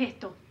 ¿Qué es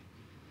esto?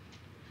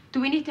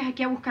 Tú viniste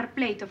aquí a buscar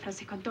pleito,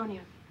 Francisco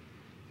Antonio.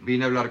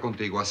 Vine a hablar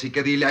contigo, así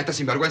que dile a esta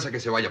sinvergüenza que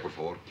se vaya, por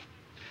favor.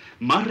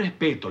 Más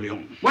respeto,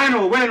 León.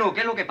 Bueno, ¿qué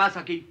es lo que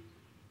pasa aquí?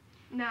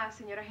 Nada,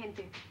 señora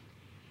agente.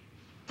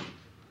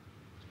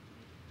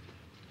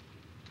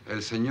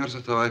 El señor se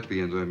estaba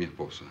despidiendo de mi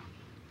esposa.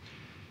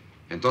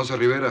 Entonces,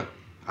 Rivera,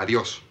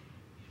 adiós.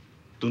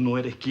 Tú no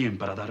eres quien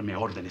para darme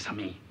órdenes a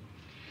mí.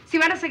 Si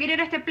van a seguir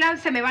en este plan,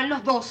 se me van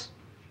los dos.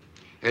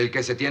 El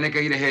que se tiene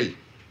que ir es él.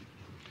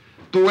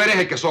 Tú eres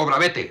el que sobra,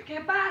 vete.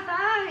 ¿Qué pasa,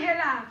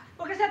 Ángela?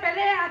 ¿Por qué se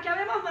pelea? Que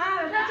habemos más,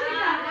 ¿verdad,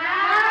 chica?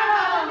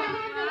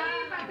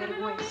 ¡Qué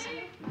vergüenza!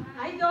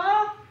 ¡Hay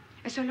dos!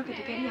 Eso es lo que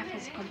tú querías,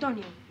 Francisco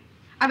Antonio.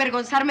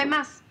 Avergonzarme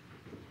más.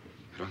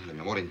 Pero, Ángela,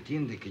 mi amor,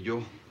 entiende que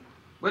yo...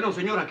 Bueno,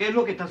 señora, ¿qué es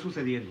lo que está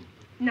sucediendo?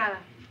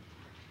 Nada.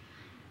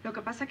 Lo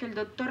que pasa es que el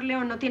doctor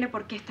León no tiene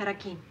por qué estar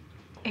aquí.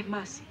 Es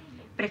más,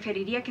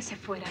 preferiría que se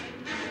fuera.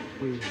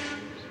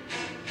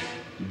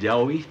 Ya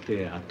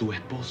oíste a tu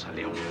esposa,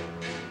 León.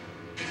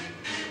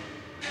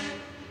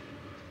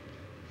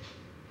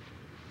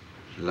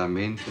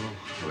 Lamento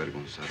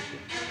avergonzarte.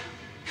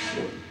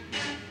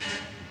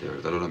 De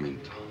verdad lo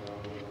lamento.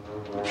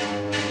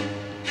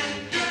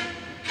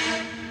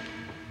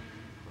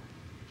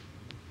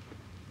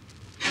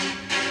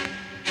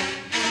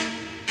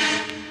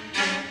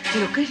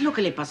 ¿Pero qué es lo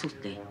que le pasa a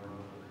usted?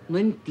 ¿No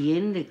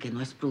entiende que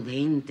no es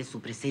prudente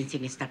su presencia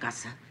en esta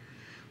casa?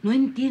 ¿No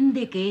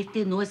entiende que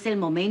este no es el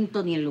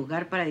momento ni el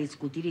lugar para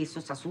discutir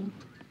esos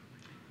asuntos?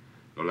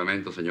 Lo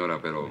lamento,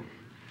 señora, pero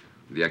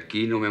de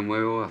aquí no me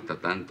muevo hasta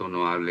tanto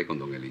no hable con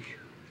don Eligio.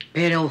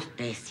 Pero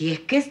usted sí es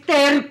que es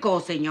terco,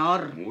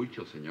 señor.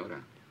 Mucho, señora.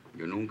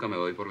 Yo nunca me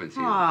doy por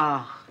vencido.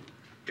 Ah.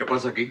 ¿Qué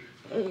pasa aquí?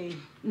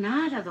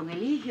 Nada, don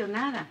Eligio,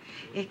 nada.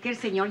 Es que el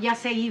señor ya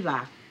se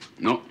iba.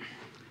 No,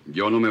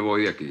 yo no me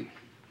voy de aquí.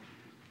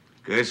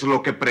 ¿Qué es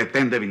lo que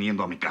pretende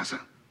viniendo a mi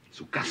casa?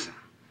 ¿Su casa?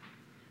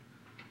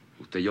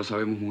 Usted y yo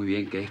sabemos muy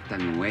bien que esta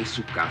no es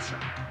su casa.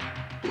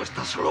 Tú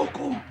estás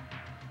loco.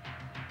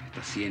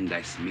 Esta hacienda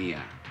es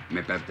mía.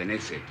 Me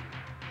pertenece.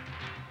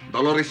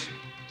 Dolores,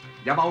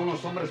 llama a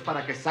unos hombres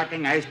para que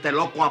saquen a este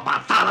loco a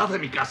patadas de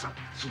mi casa.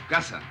 ¿Su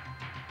casa?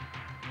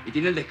 Y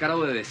tiene el descaro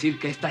de decir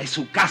que esta es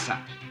su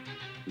casa.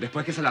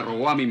 Después que se la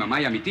robó a mi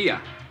mamá y a mi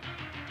tía.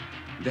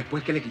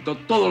 Después que le quitó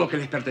todo lo que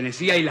les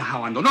pertenecía y las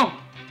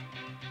abandonó.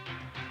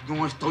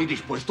 No estoy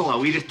dispuesto a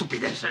oír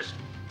estupideces.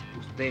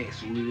 Usted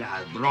es un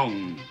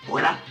ladrón.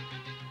 ¡Fuera!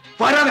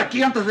 ¡Fuera de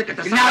aquí antes de que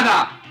te salga!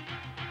 ¡Nada!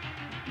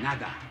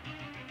 Nada.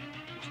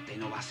 Usted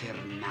no va a hacer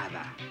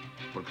nada.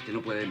 Porque usted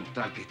no puede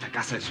demostrar que esta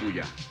casa es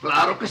suya.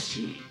 ¡Claro que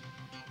sí!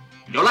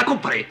 Yo la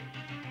compré.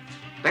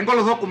 Tengo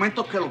los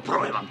documentos que lo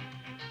prueban.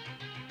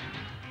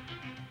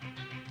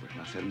 Pues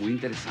va a ser muy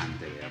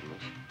interesante verlos.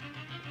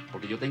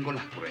 Porque yo tengo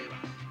las pruebas.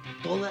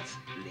 Todas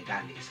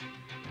legales.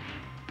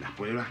 Las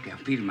pruebas que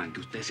afirman que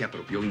usted se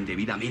apropió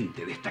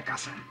indebidamente de esta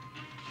casa.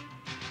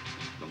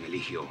 Don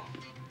Eligio,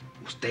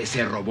 usted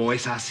se robó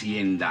esa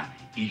hacienda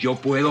y yo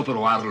puedo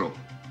probarlo.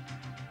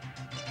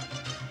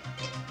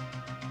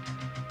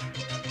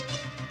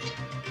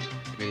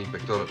 Mire,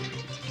 inspector,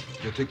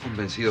 yo estoy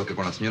convencido que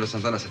con la señora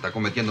Santana se está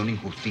cometiendo una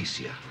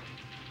injusticia.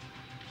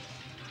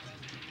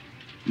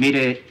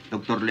 Mire,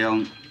 doctor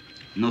León,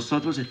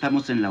 nosotros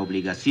estamos en la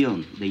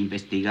obligación de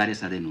investigar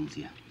esa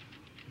denuncia.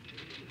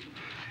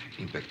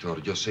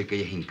 Inspector, yo sé que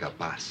ella es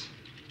incapaz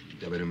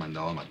de haberme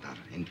mandado a matar.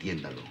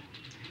 Entiéndalo.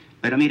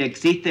 Pero mire,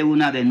 existe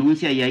una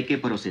denuncia y hay que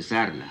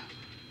procesarla.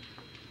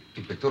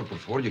 Inspector, por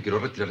favor, yo quiero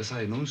retirar esa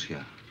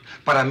denuncia.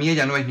 Para mí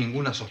ella no es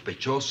ninguna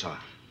sospechosa.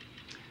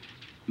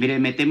 Mire,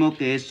 me temo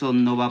que eso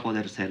no va a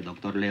poder ser,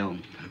 doctor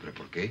León. ¿Pero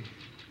por qué?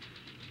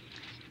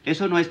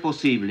 Eso no es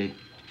posible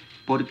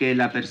porque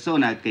la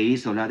persona que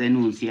hizo la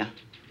denuncia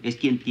es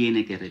quien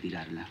tiene que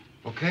retirarla.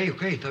 Ok,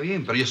 está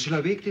bien, pero yo soy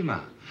la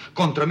víctima.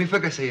 Contra mí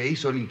fue que se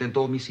hizo el intento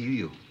de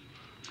homicidio.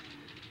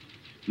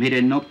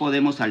 Mire, no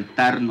podemos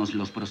saltarnos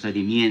los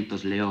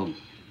procedimientos, León.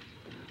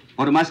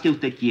 Por más que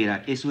usted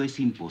quiera, eso es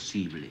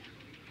imposible.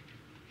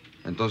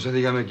 Entonces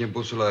dígame quién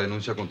puso la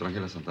denuncia contra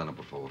Ángela Santana,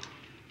 por favor.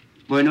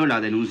 Bueno,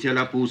 la denuncia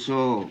la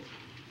puso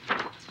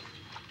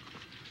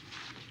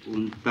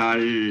un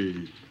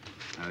tal...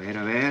 A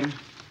ver...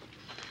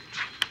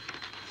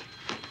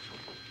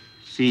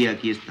 Sí,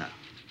 aquí está.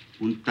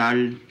 Un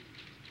tal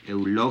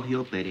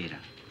Eulogio Pereira.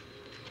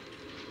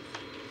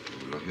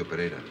 Eulogio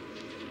Pereira.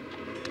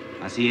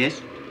 Así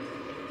es.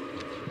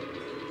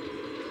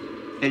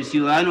 El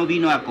ciudadano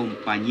vino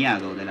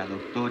acompañado de la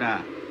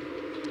doctora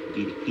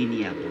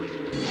Virginia Bueno.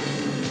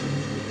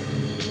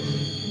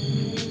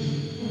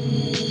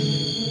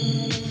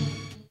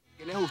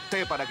 ¿Quién es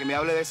usted para que me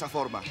hable de esa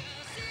forma?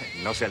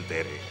 No se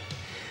altere.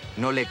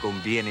 No le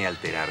conviene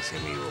alterarse,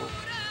 amigo.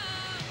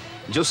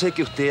 Yo sé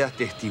que usted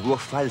atestiguó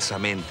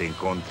falsamente en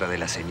contra de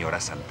la señora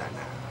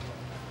Santana.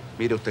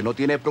 Mire, usted no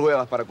tiene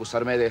pruebas para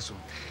acusarme de eso.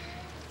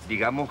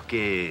 Digamos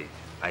que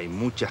hay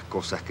muchas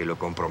cosas que lo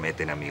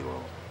comprometen,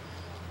 amigo.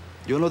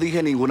 Yo no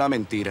dije ninguna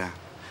mentira.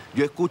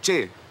 Yo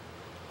escuché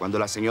cuando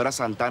la señora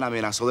Santana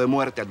amenazó de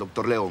muerte al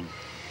doctor León.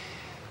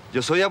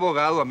 Yo soy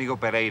abogado, amigo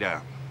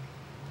Pereira,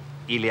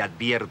 y le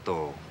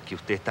advierto que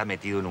usted está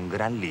metido en un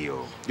gran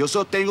lío. Yo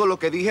sostengo lo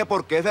que dije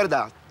porque es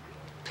verdad.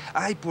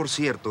 Ay, por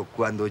cierto,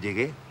 cuando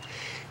llegué,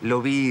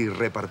 lo vi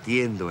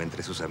repartiendo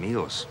entre sus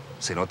amigos.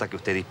 Se nota que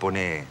usted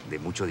dispone de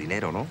mucho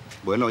dinero, ¿no?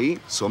 Bueno, y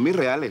son mis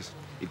reales.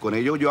 Y con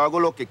ellos yo hago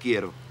lo que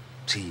quiero.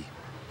 Sí,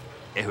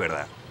 es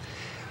verdad.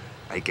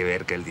 Hay que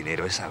ver que el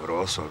dinero es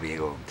sabroso,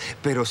 amigo.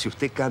 Pero si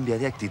usted cambia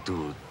de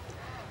actitud,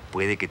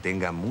 puede que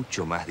tenga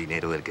mucho más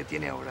dinero del que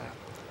tiene ahora.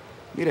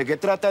 Mire, ¿qué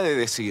trata de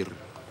decir?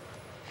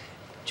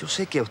 Yo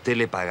sé que a usted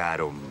le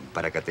pagaron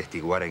para que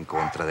atestiguara en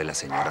contra de la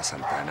señora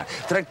Santana.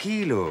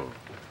 Tranquilo,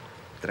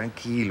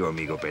 tranquilo,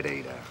 amigo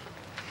Pereira.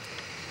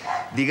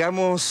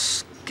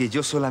 Digamos que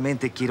yo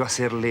solamente quiero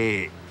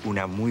hacerle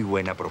una muy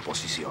buena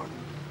proposición.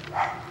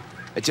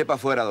 Eche para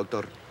afuera,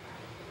 doctor.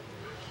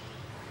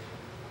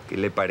 ¿Qué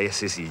le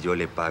parece si yo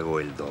le pago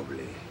el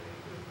doble?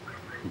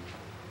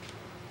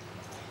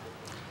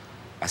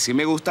 Así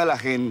me gusta la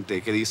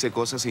gente que dice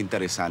cosas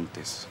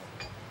interesantes.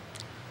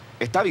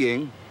 Está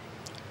bien.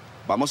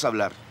 Vamos a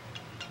hablar.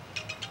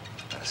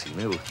 Así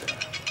me gusta.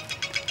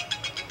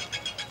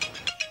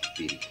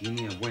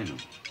 Virginia Bueno.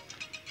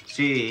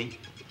 Sí.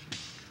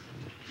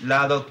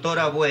 La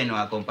doctora Bueno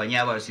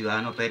acompañaba al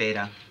ciudadano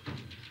Pereira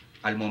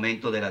al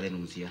momento de la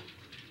denuncia.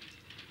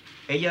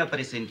 Ella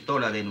presentó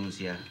la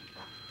denuncia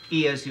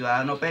y el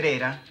ciudadano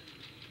Pereira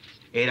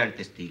era el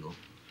testigo.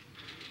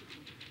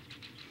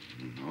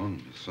 No,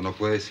 eso no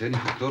puede ser,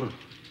 inspector.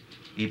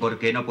 ¿Y por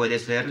qué no puede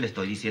ser? Le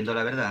estoy diciendo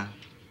la verdad.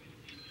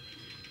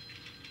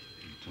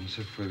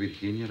 Entonces fue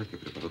Virginia la que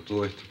preparó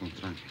todo esto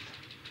contra Ángela.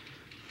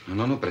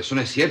 No, pero eso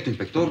no es cierto,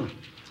 inspector.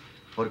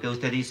 ¿Por qué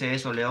usted dice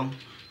eso, León?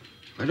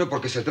 Bueno,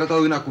 porque se trata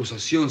de una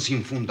acusación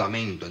sin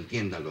fundamento,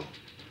 entiéndalo.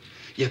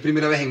 Y es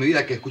primera vez en mi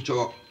vida que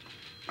escucho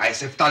a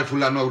ese tal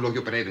fulano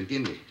Eulogio Pereira,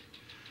 ¿entiende?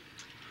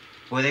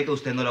 Puede que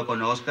usted no lo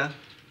conozca,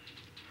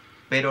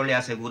 pero le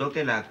aseguro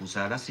que la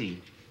acusada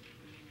sí.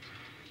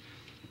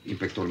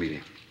 Inspector,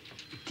 mire,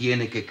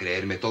 tiene que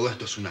creerme, todo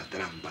esto es una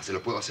trampa, se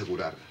lo puedo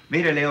asegurar.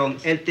 Mire, León,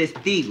 el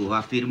testigo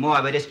afirmó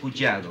haber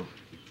escuchado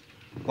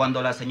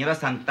cuando la señora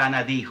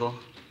Santana dijo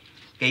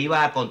que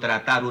iba a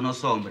contratar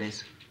unos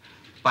hombres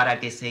para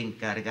que se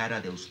encargara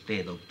de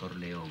usted, doctor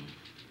León.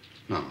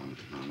 No,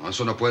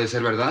 eso no puede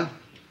ser verdad.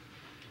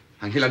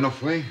 Ángela no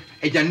fue.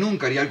 Ella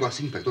nunca haría algo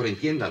así, inspector,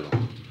 entiéndalo.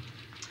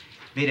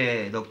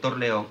 Mire, doctor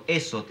León,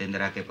 eso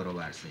tendrá que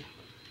probarse.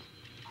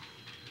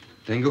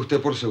 Tenga usted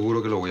por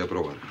seguro que lo voy a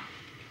probar.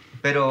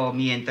 Pero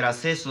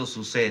mientras eso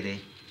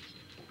sucede,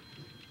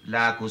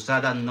 la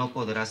acusada no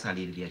podrá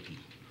salir de aquí.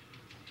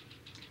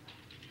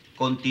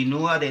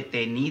 Continúa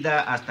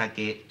detenida hasta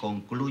que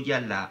concluya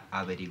la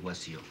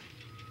averiguación.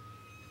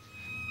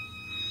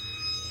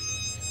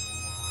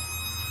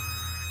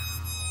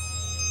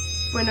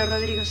 Bueno,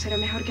 Rodrigo, será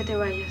mejor que te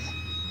vayas.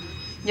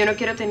 Yo no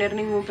quiero tener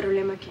ningún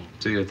problema aquí.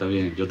 Sí, está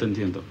bien, yo te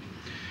entiendo.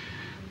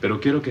 Pero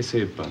quiero que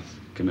sepas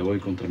que me voy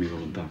contra mi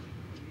voluntad.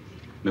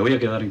 Me voy a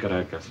quedar en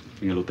Caracas,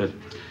 en el hotel.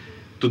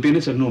 Tú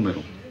tienes el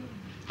número,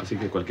 así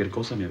que cualquier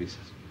cosa me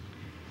avisas.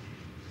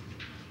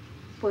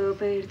 ¿Puedo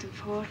pedirte un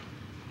favor?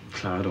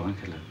 Claro,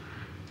 Ángela.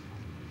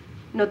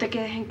 No te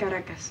quedes en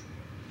Caracas.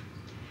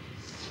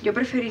 Yo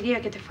preferiría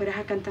que te fueras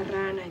a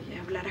Cantarrana y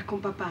hablaras con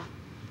papá.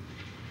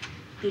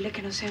 Dile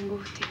que no se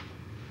angustie.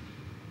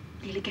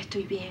 Dile que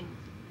estoy bien.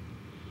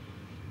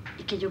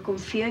 Y que yo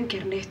confío en que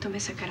Ernesto me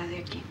sacará de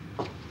aquí.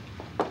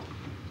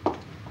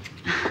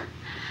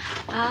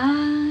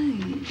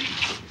 Ay,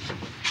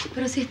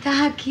 pero si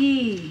estás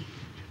aquí,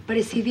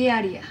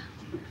 presidiaria.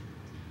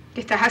 ¿Qué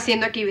estás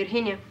haciendo aquí,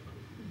 Virginia?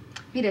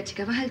 Mira,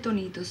 chica, baja el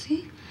tonito,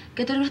 ¿sí?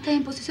 Que tú no estás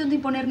en posición de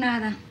imponer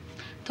nada.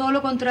 Todo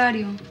lo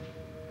contrario.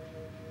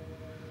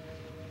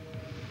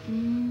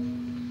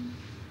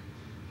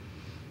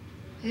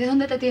 ¿Y de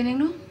dónde te tienen,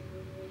 no?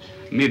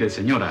 Mire,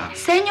 señora.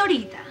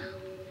 Señorita.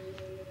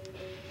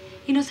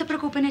 Y no se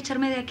preocupe en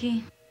echarme de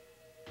aquí.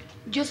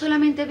 Yo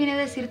solamente vine a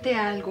decirte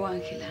algo,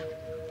 Ángela.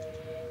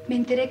 Me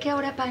enteré que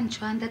ahora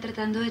Pancho anda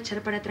tratando de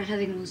echar para atrás la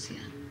denuncia.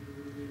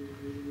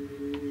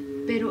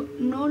 Pero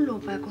no lo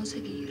va a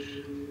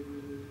conseguir.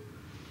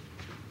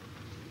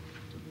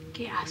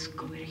 Qué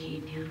asco,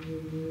 Virginia.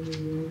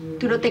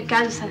 Tú no te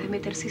cansas de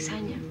meter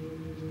cizaña.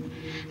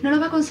 No lo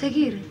va a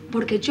conseguir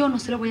porque yo no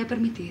se lo voy a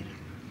permitir.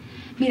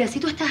 Mira, si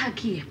tú estás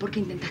aquí es porque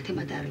intentaste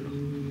matarlo.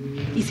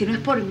 Y si no es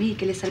por mí,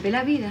 que le salvé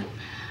la vida,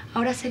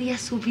 ahora sería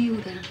su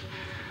viuda.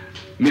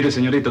 Mire,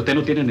 señorita, usted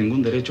no tiene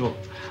ningún derecho...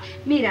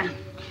 Mira,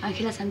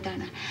 Ángela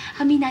Santana,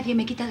 a mí nadie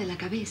me quita de la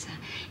cabeza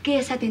que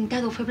ese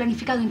atentado fue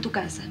planificado en tu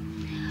casa.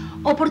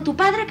 O por tu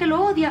padre que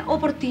lo odia, o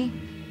por ti.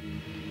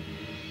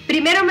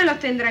 Primero me los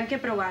tendrán que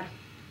probar.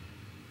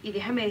 Y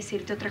déjame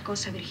decirte otra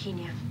cosa,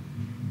 Virginia.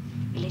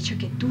 El hecho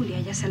de que tú le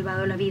hayas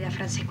salvado la vida a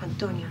Francisco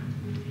Antonio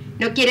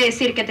no quiere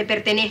decir que te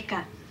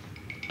pertenezca.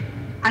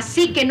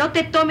 Así que no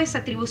te tomes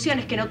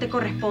atribuciones que no te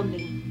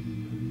corresponden.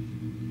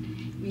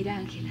 Mira,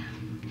 Ángela,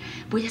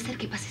 voy a hacer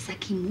que pases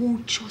aquí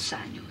muchos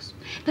años.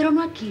 Pero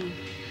no aquí,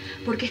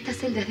 porque esta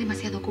celda es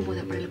demasiado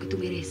cómoda para lo que tú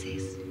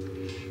mereces.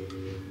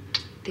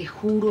 Te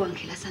juro,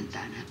 Ángela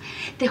Santana,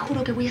 te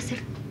juro que voy a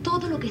hacer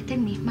todo lo que esté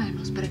en mis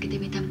manos para que te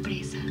metan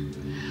presa.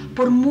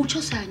 Por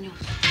muchos años.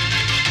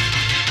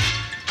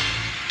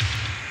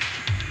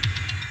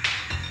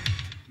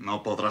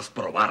 No podrás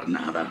probar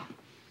nada.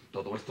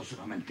 Todo esto es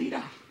una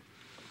mentira.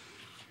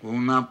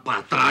 Una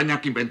patraña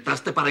que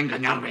inventaste para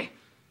engañarme.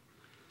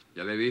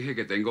 Ya le dije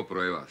que tengo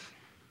pruebas.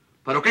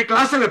 ¿Pero qué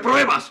clase de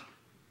pruebas?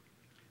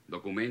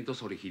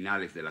 Documentos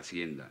originales de la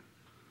hacienda.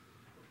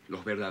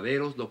 Los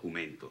verdaderos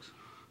documentos.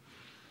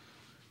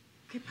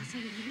 ¿Qué pasa,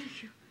 don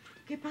Eligio?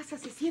 ¿Qué pasa?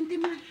 ¿Se siente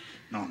mal?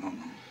 No.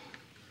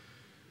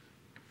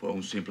 Fue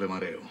un simple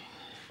mareo.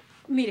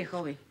 Mire,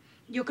 joven,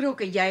 yo creo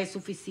que ya es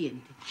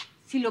suficiente.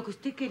 Si lo que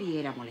usted quería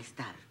era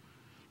molestar,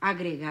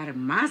 agregar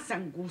más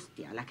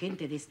angustia a la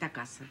gente de esta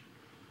casa,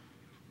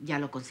 ya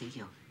lo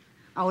consiguió.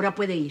 Ahora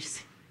puede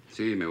irse.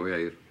 Sí, me voy a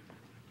ir.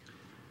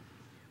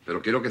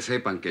 Pero quiero que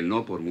sepan que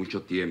no por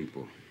mucho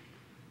tiempo.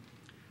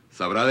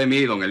 Sabrá de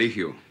mí, don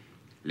Eligio.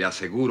 Le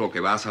aseguro que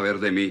va a saber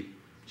de mí.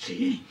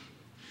 Sí.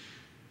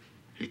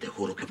 Y te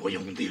juro que voy a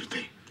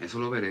hundirte. Eso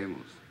lo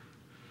veremos.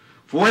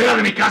 ¡Fuera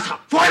de mi casa!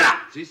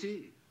 ¡Fuera!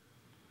 Sí.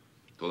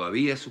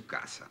 Todavía es su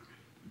casa.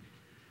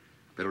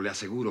 Pero le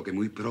aseguro que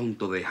muy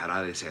pronto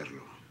dejará de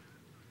serlo.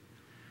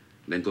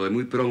 Dentro de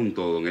muy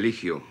pronto, don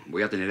Eligio,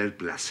 voy a tener el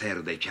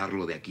placer de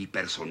echarlo de aquí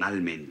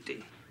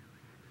personalmente.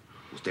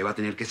 Usted va a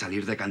tener que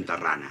salir de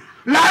Cantarrana.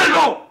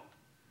 ¡Largo!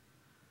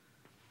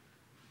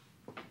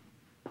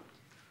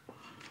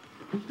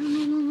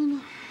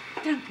 No.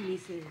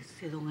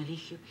 Tranquilícese, don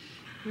Eligio.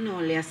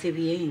 No le hace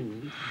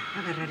bien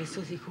agarrar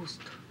esos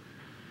disgustos.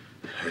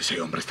 Ese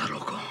hombre está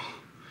loco.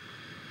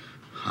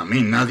 A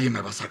mí nadie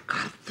me va a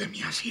sacar de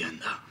mi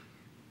hacienda.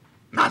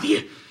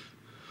 Nadie.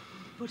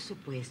 Por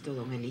supuesto,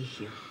 don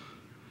Eligio.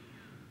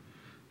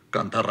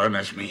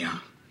 Cantarrana es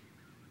mía.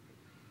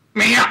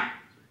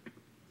 ¡Mía!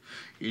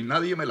 Y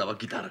nadie me la va a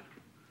quitar.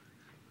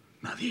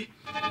 Nadie.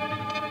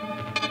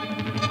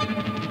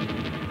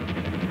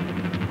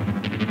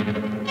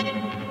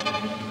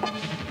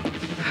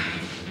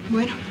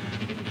 Bueno,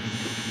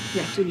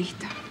 ya estoy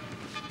lista.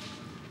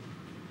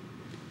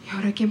 ¿Y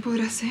ahora quién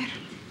podrá ser?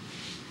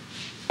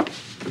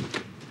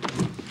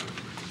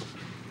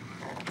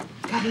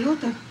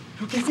 Carlota,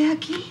 ¿pero qué haces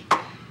aquí?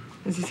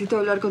 Necesito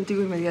hablar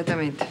contigo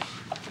inmediatamente.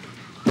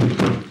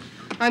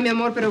 Ay, mi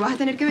amor, pero vas a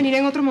tener que venir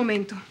en otro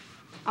momento.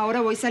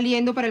 Ahora voy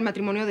saliendo para el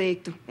matrimonio de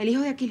Héctor, el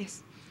hijo de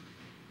Aquiles.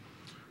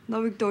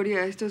 No,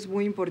 Victoria, esto es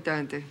muy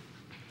importante.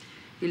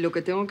 Y lo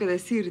que tengo que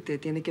decirte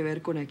tiene que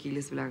ver con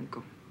Aquiles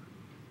Blanco.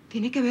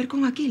 ¿Tiene que ver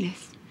con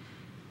Aquiles?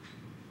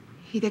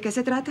 ¿Y de qué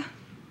se trata?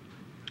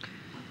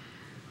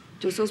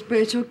 Yo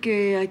sospecho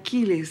que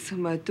Aquiles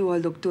mató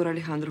al doctor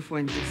Alejandro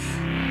Fuentes.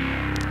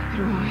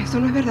 Pero eso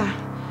no es verdad.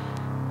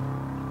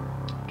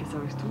 ¿Qué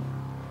sabes tú?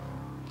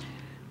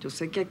 Yo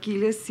sé que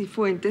Aquiles y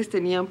Fuentes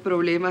tenían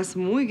problemas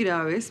muy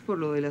graves por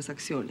lo de las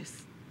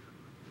acciones.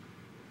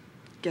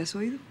 ¿Qué has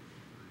oído?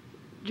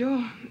 Yo,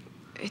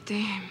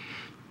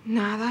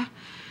 nada.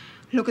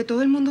 Lo que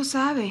todo el mundo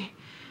sabe,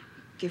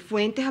 que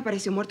Fuentes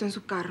apareció muerto en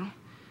su carro.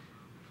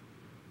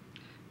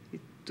 ¿Y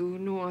tú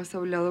no has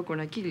hablado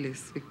con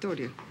Aquiles,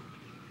 Victoria?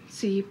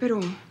 Sí, pero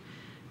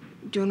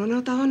yo no he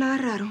notado nada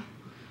raro.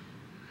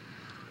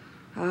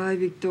 Ay,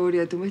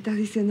 Victoria, tú me estás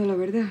diciendo la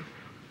verdad.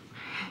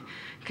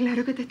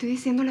 Claro que te estoy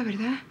diciendo la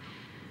verdad.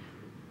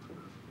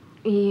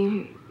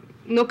 Y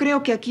no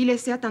creo que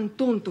Aquiles sea tan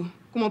tonto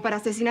como para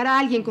asesinar a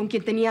alguien con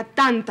quien tenía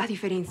tantas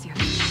diferencias.